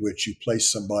in which you place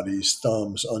somebody's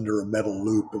thumbs under a metal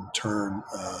loop and turn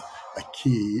a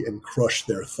key and crush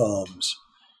their thumbs.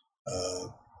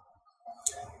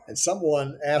 And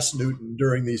someone asked Newton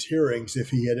during these hearings if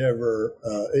he had ever,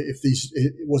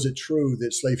 was it true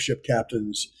that slave ship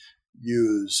captains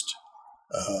used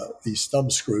these thumb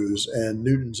screws? And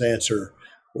Newton's answer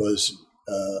was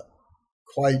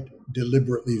quite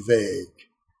deliberately vague.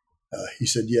 He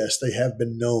said, yes, they have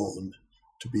been known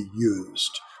to be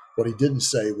used. What he didn't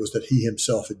say was that he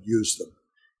himself had used them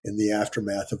in the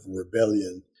aftermath of a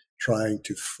rebellion, trying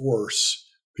to force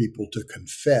people to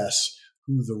confess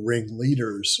who the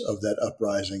ringleaders of that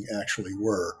uprising actually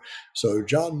were. So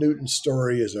John Newton's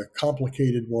story is a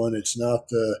complicated one. It's not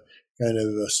the kind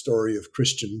of a story of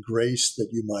Christian grace that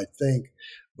you might think,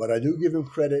 but I do give him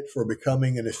credit for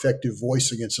becoming an effective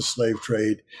voice against the slave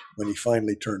trade when he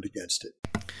finally turned against it.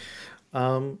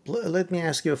 Let me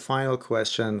ask you a final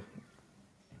question.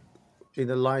 In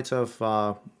the light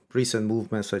of recent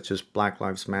movements such as Black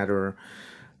Lives Matter,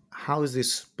 how is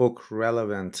this book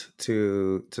relevant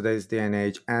to today's day and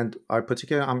age? And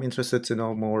I'm interested to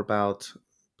know more about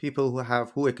people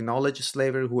who acknowledge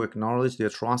slavery, who acknowledge the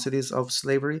atrocities of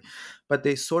slavery, but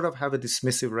they sort of have a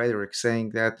dismissive rhetoric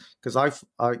saying that, because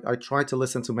I tried to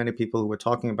listen to many people who were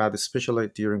talking about, especially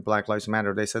during Black Lives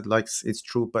Matter, they said, like, it's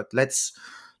true, but let's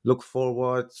look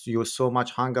forward. You're so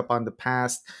much hung up on the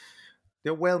past.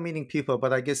 They're well-meaning people,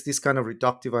 but I guess this kind of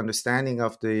reductive understanding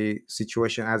of the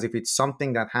situation as if it's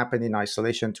something that happened in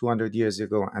isolation 200 years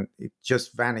ago and it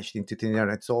just vanished into thin air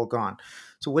and it's all gone.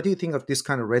 So what do you think of this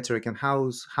kind of rhetoric, and how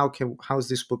is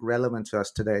this book relevant to us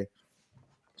today?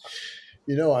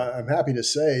 You know, I'm happy to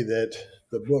say that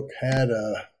the book had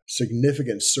a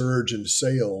significant surge in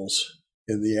sales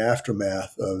in the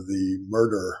aftermath of the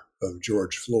murder of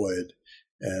George Floyd.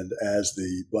 And as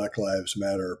the Black Lives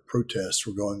Matter protests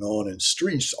were going on in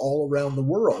streets all around the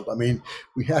world, I mean,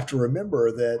 we have to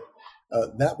remember that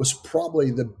that was probably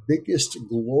the biggest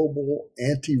global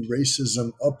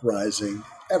anti-racism uprising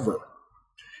ever.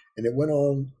 And it went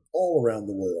on all around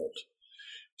the world.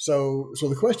 So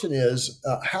the question is,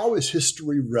 how is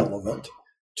history relevant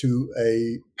to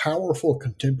a powerful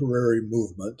contemporary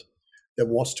movement that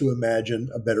wants to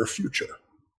imagine a better future?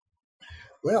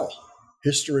 Well,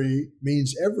 history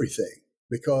means everything,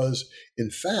 because,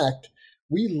 in fact,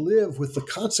 we live with the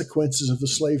consequences of the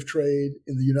slave trade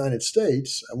in the United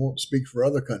States. I won't speak for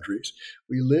other countries.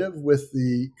 We live with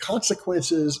the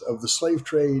consequences of the slave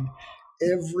trade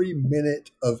every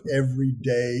minute of every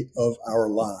day of our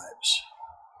lives.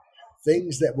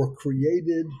 things that were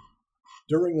created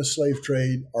during the slave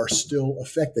trade are still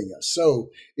affecting us. So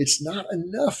it's not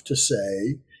enough to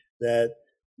say that,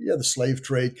 yeah, the slave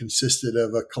trade consisted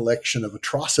of a collection of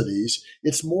atrocities.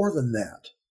 It's more than that.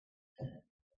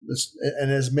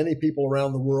 And as many people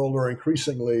around the world are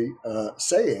increasingly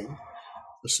saying,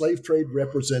 the slave trade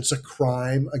represents a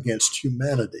crime against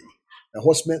humanity. Now,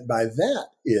 what's meant by that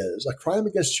is a crime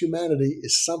against humanity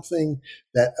is something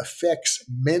that affects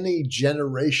many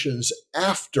generations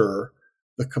after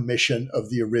the commission of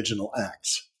the original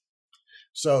acts.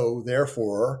 So,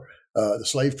 therefore, the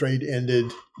slave trade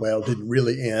ended, well, didn't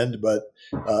really end, but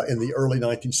in the early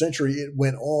 19th century, it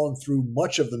went on through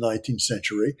much of the 19th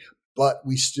century, but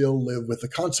we still live with the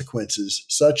consequences,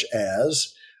 such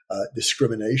as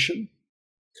discrimination,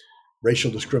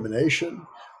 racial discrimination.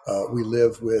 We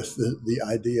live with the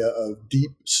idea of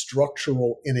deep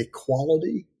structural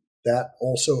inequality. That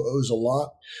also owes a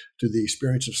lot to the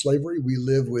experience of slavery. We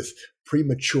live with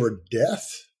premature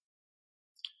death.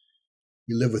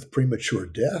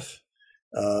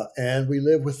 And we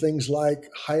live with things like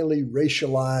highly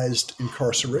racialized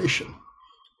incarceration.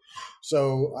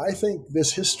 So I think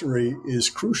this history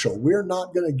is crucial. We're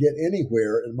not going to get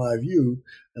anywhere, in my view,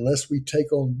 unless we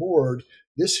take on board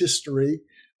this history,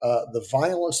 the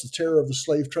violence, the terror of the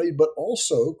slave trade, but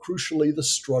also, crucially, the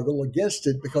struggle against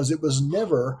it, because it was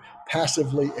never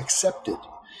passively accepted.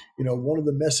 You know, one of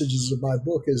the messages of my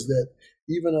book is that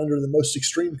even under the most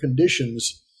extreme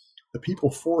conditions, the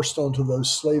people forced onto those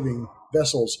slaving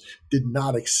vessels did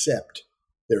not accept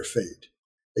their fate.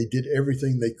 They did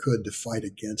everything they could to fight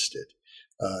against it.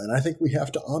 And I think we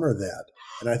have to honor that.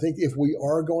 And I think if we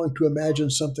are going to imagine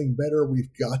something better,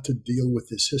 we've got to deal with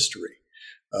this history.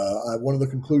 One of the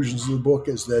conclusions of the book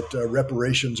is that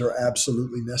reparations are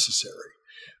absolutely necessary.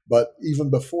 But even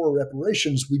before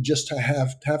reparations, we just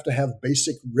have to have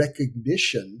basic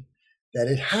recognition that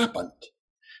it happened.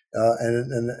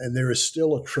 And there is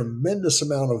still a tremendous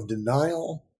amount of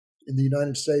denial in the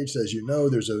United States. As you know,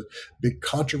 there's a big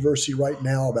controversy right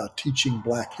now about teaching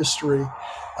Black history.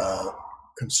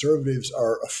 Conservatives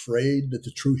are afraid that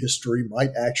the true history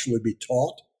might actually be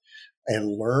taught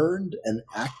and learned and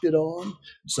acted on.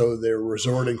 So they're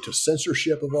resorting to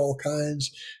censorship of all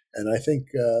kinds. And I think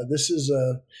this is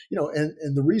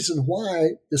and the reason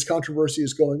why this controversy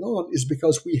is going on is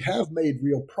because we have made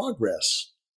real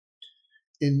progress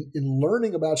in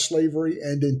learning about slavery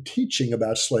and in teaching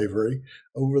about slavery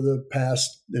over the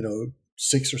past,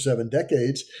 6 or 7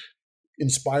 decades,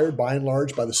 inspired by and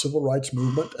large by the Civil Rights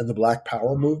Movement and the Black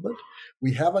Power movement.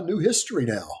 We have a new history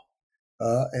now.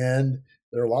 And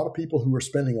there are a lot of people who are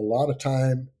spending a lot of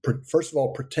time, first of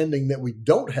all, pretending that we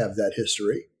don't have that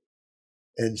history,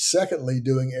 and secondly,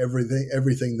 doing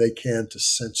everything they can to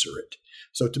censor it.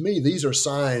 So to me, these are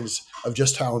signs of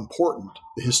just how important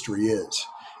the history is.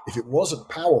 If it wasn't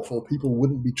powerful, people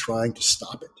wouldn't be trying to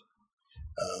stop it.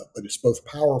 But it's both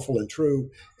powerful and true.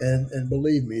 And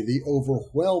believe me, the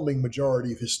overwhelming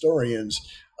majority of historians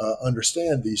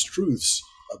understand these truths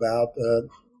about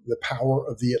the power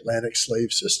of the Atlantic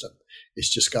slave system. It's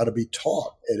just got to be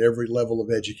taught at every level of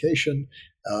education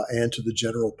and to the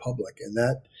general public. And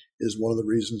that is one of the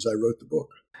reasons I wrote the book.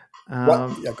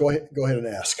 Go ahead and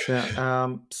ask.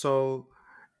 So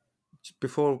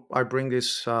before I bring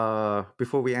this,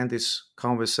 before we end this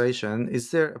conversation,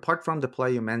 is there, apart from the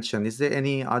play you mentioned, is there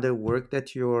any other work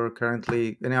that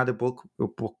any other book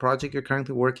project you're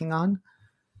currently working on?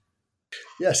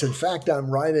 Yes, in fact,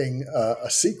 I'm writing a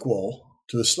sequel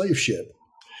to The Slave Ship,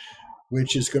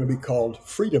 which is going to be called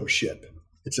Freedom Ship.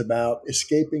 It's about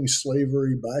escaping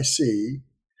slavery by sea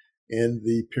in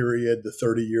the period, the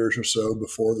 30 years or so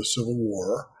before the Civil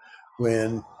War,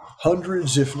 when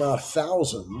hundreds, if not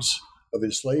thousands, of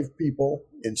enslaved people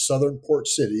in southern port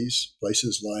cities,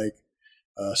 places like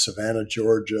Savannah,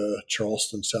 Georgia,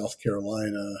 Charleston, South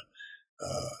Carolina,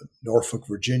 Norfolk,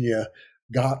 Virginia,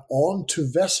 got onto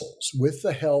vessels with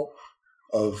the help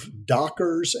of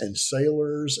dockers and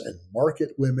sailors and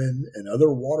market women and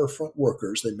other waterfront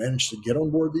workers. They managed to get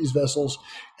on board these vessels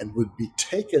and would be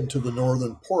taken to the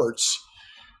northern ports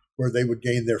where they would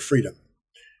gain their freedom.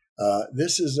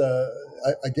 This is,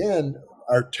 again,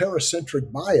 our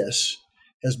terracentric bias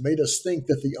has made us think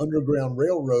that the Underground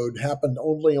Railroad happened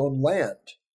only on land.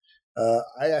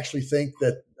 I actually think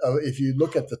that if you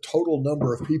look at the total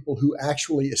number of people who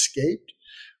actually escaped,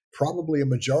 probably a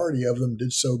majority of them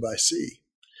did so by sea.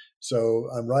 So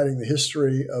I'm writing the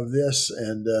history of this,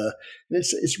 and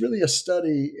it's really a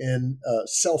study in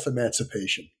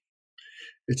self-emancipation.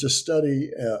 It's a study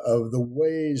of the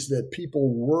ways that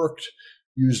people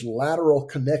used lateral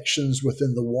connections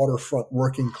within the waterfront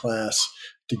working class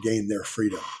to gain their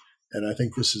freedom. And I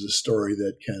think this is a story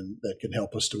that can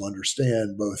help us to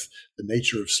understand both the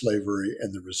nature of slavery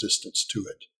and the resistance to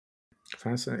it.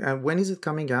 Fascinating. And when is it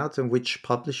coming out, and which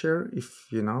publisher, if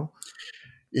you know?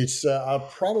 It's I'll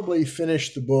probably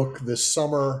finish the book this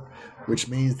summer, which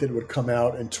means that it would come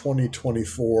out in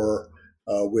 2024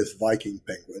 with Viking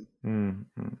Penguin.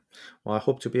 Mm-hmm. Well, I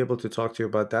hope to be able to talk to you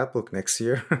about that book next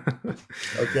year.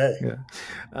 Okay.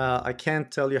 Yeah. I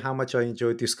can't tell you how much I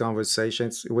enjoyed these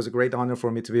conversations. It was a great honor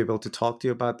for me to be able to talk to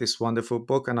you about this wonderful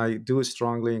book, and I do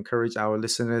strongly encourage our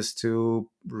listeners to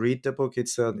read the book.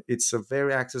 It's a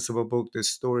very accessible book. The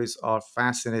stories are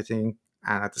fascinating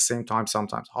and at the same time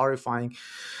sometimes horrifying.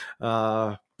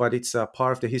 But it's a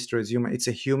part of the history. It's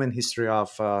a human history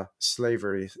of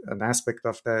slavery, an aspect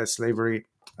of the slavery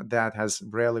that has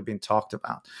rarely been talked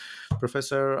about.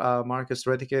 Professor Marcus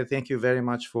Rediker, thank you very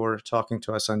much for talking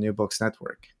to us on New Books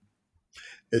Network.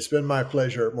 It's been my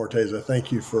pleasure, Morteza.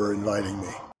 Thank you for inviting me.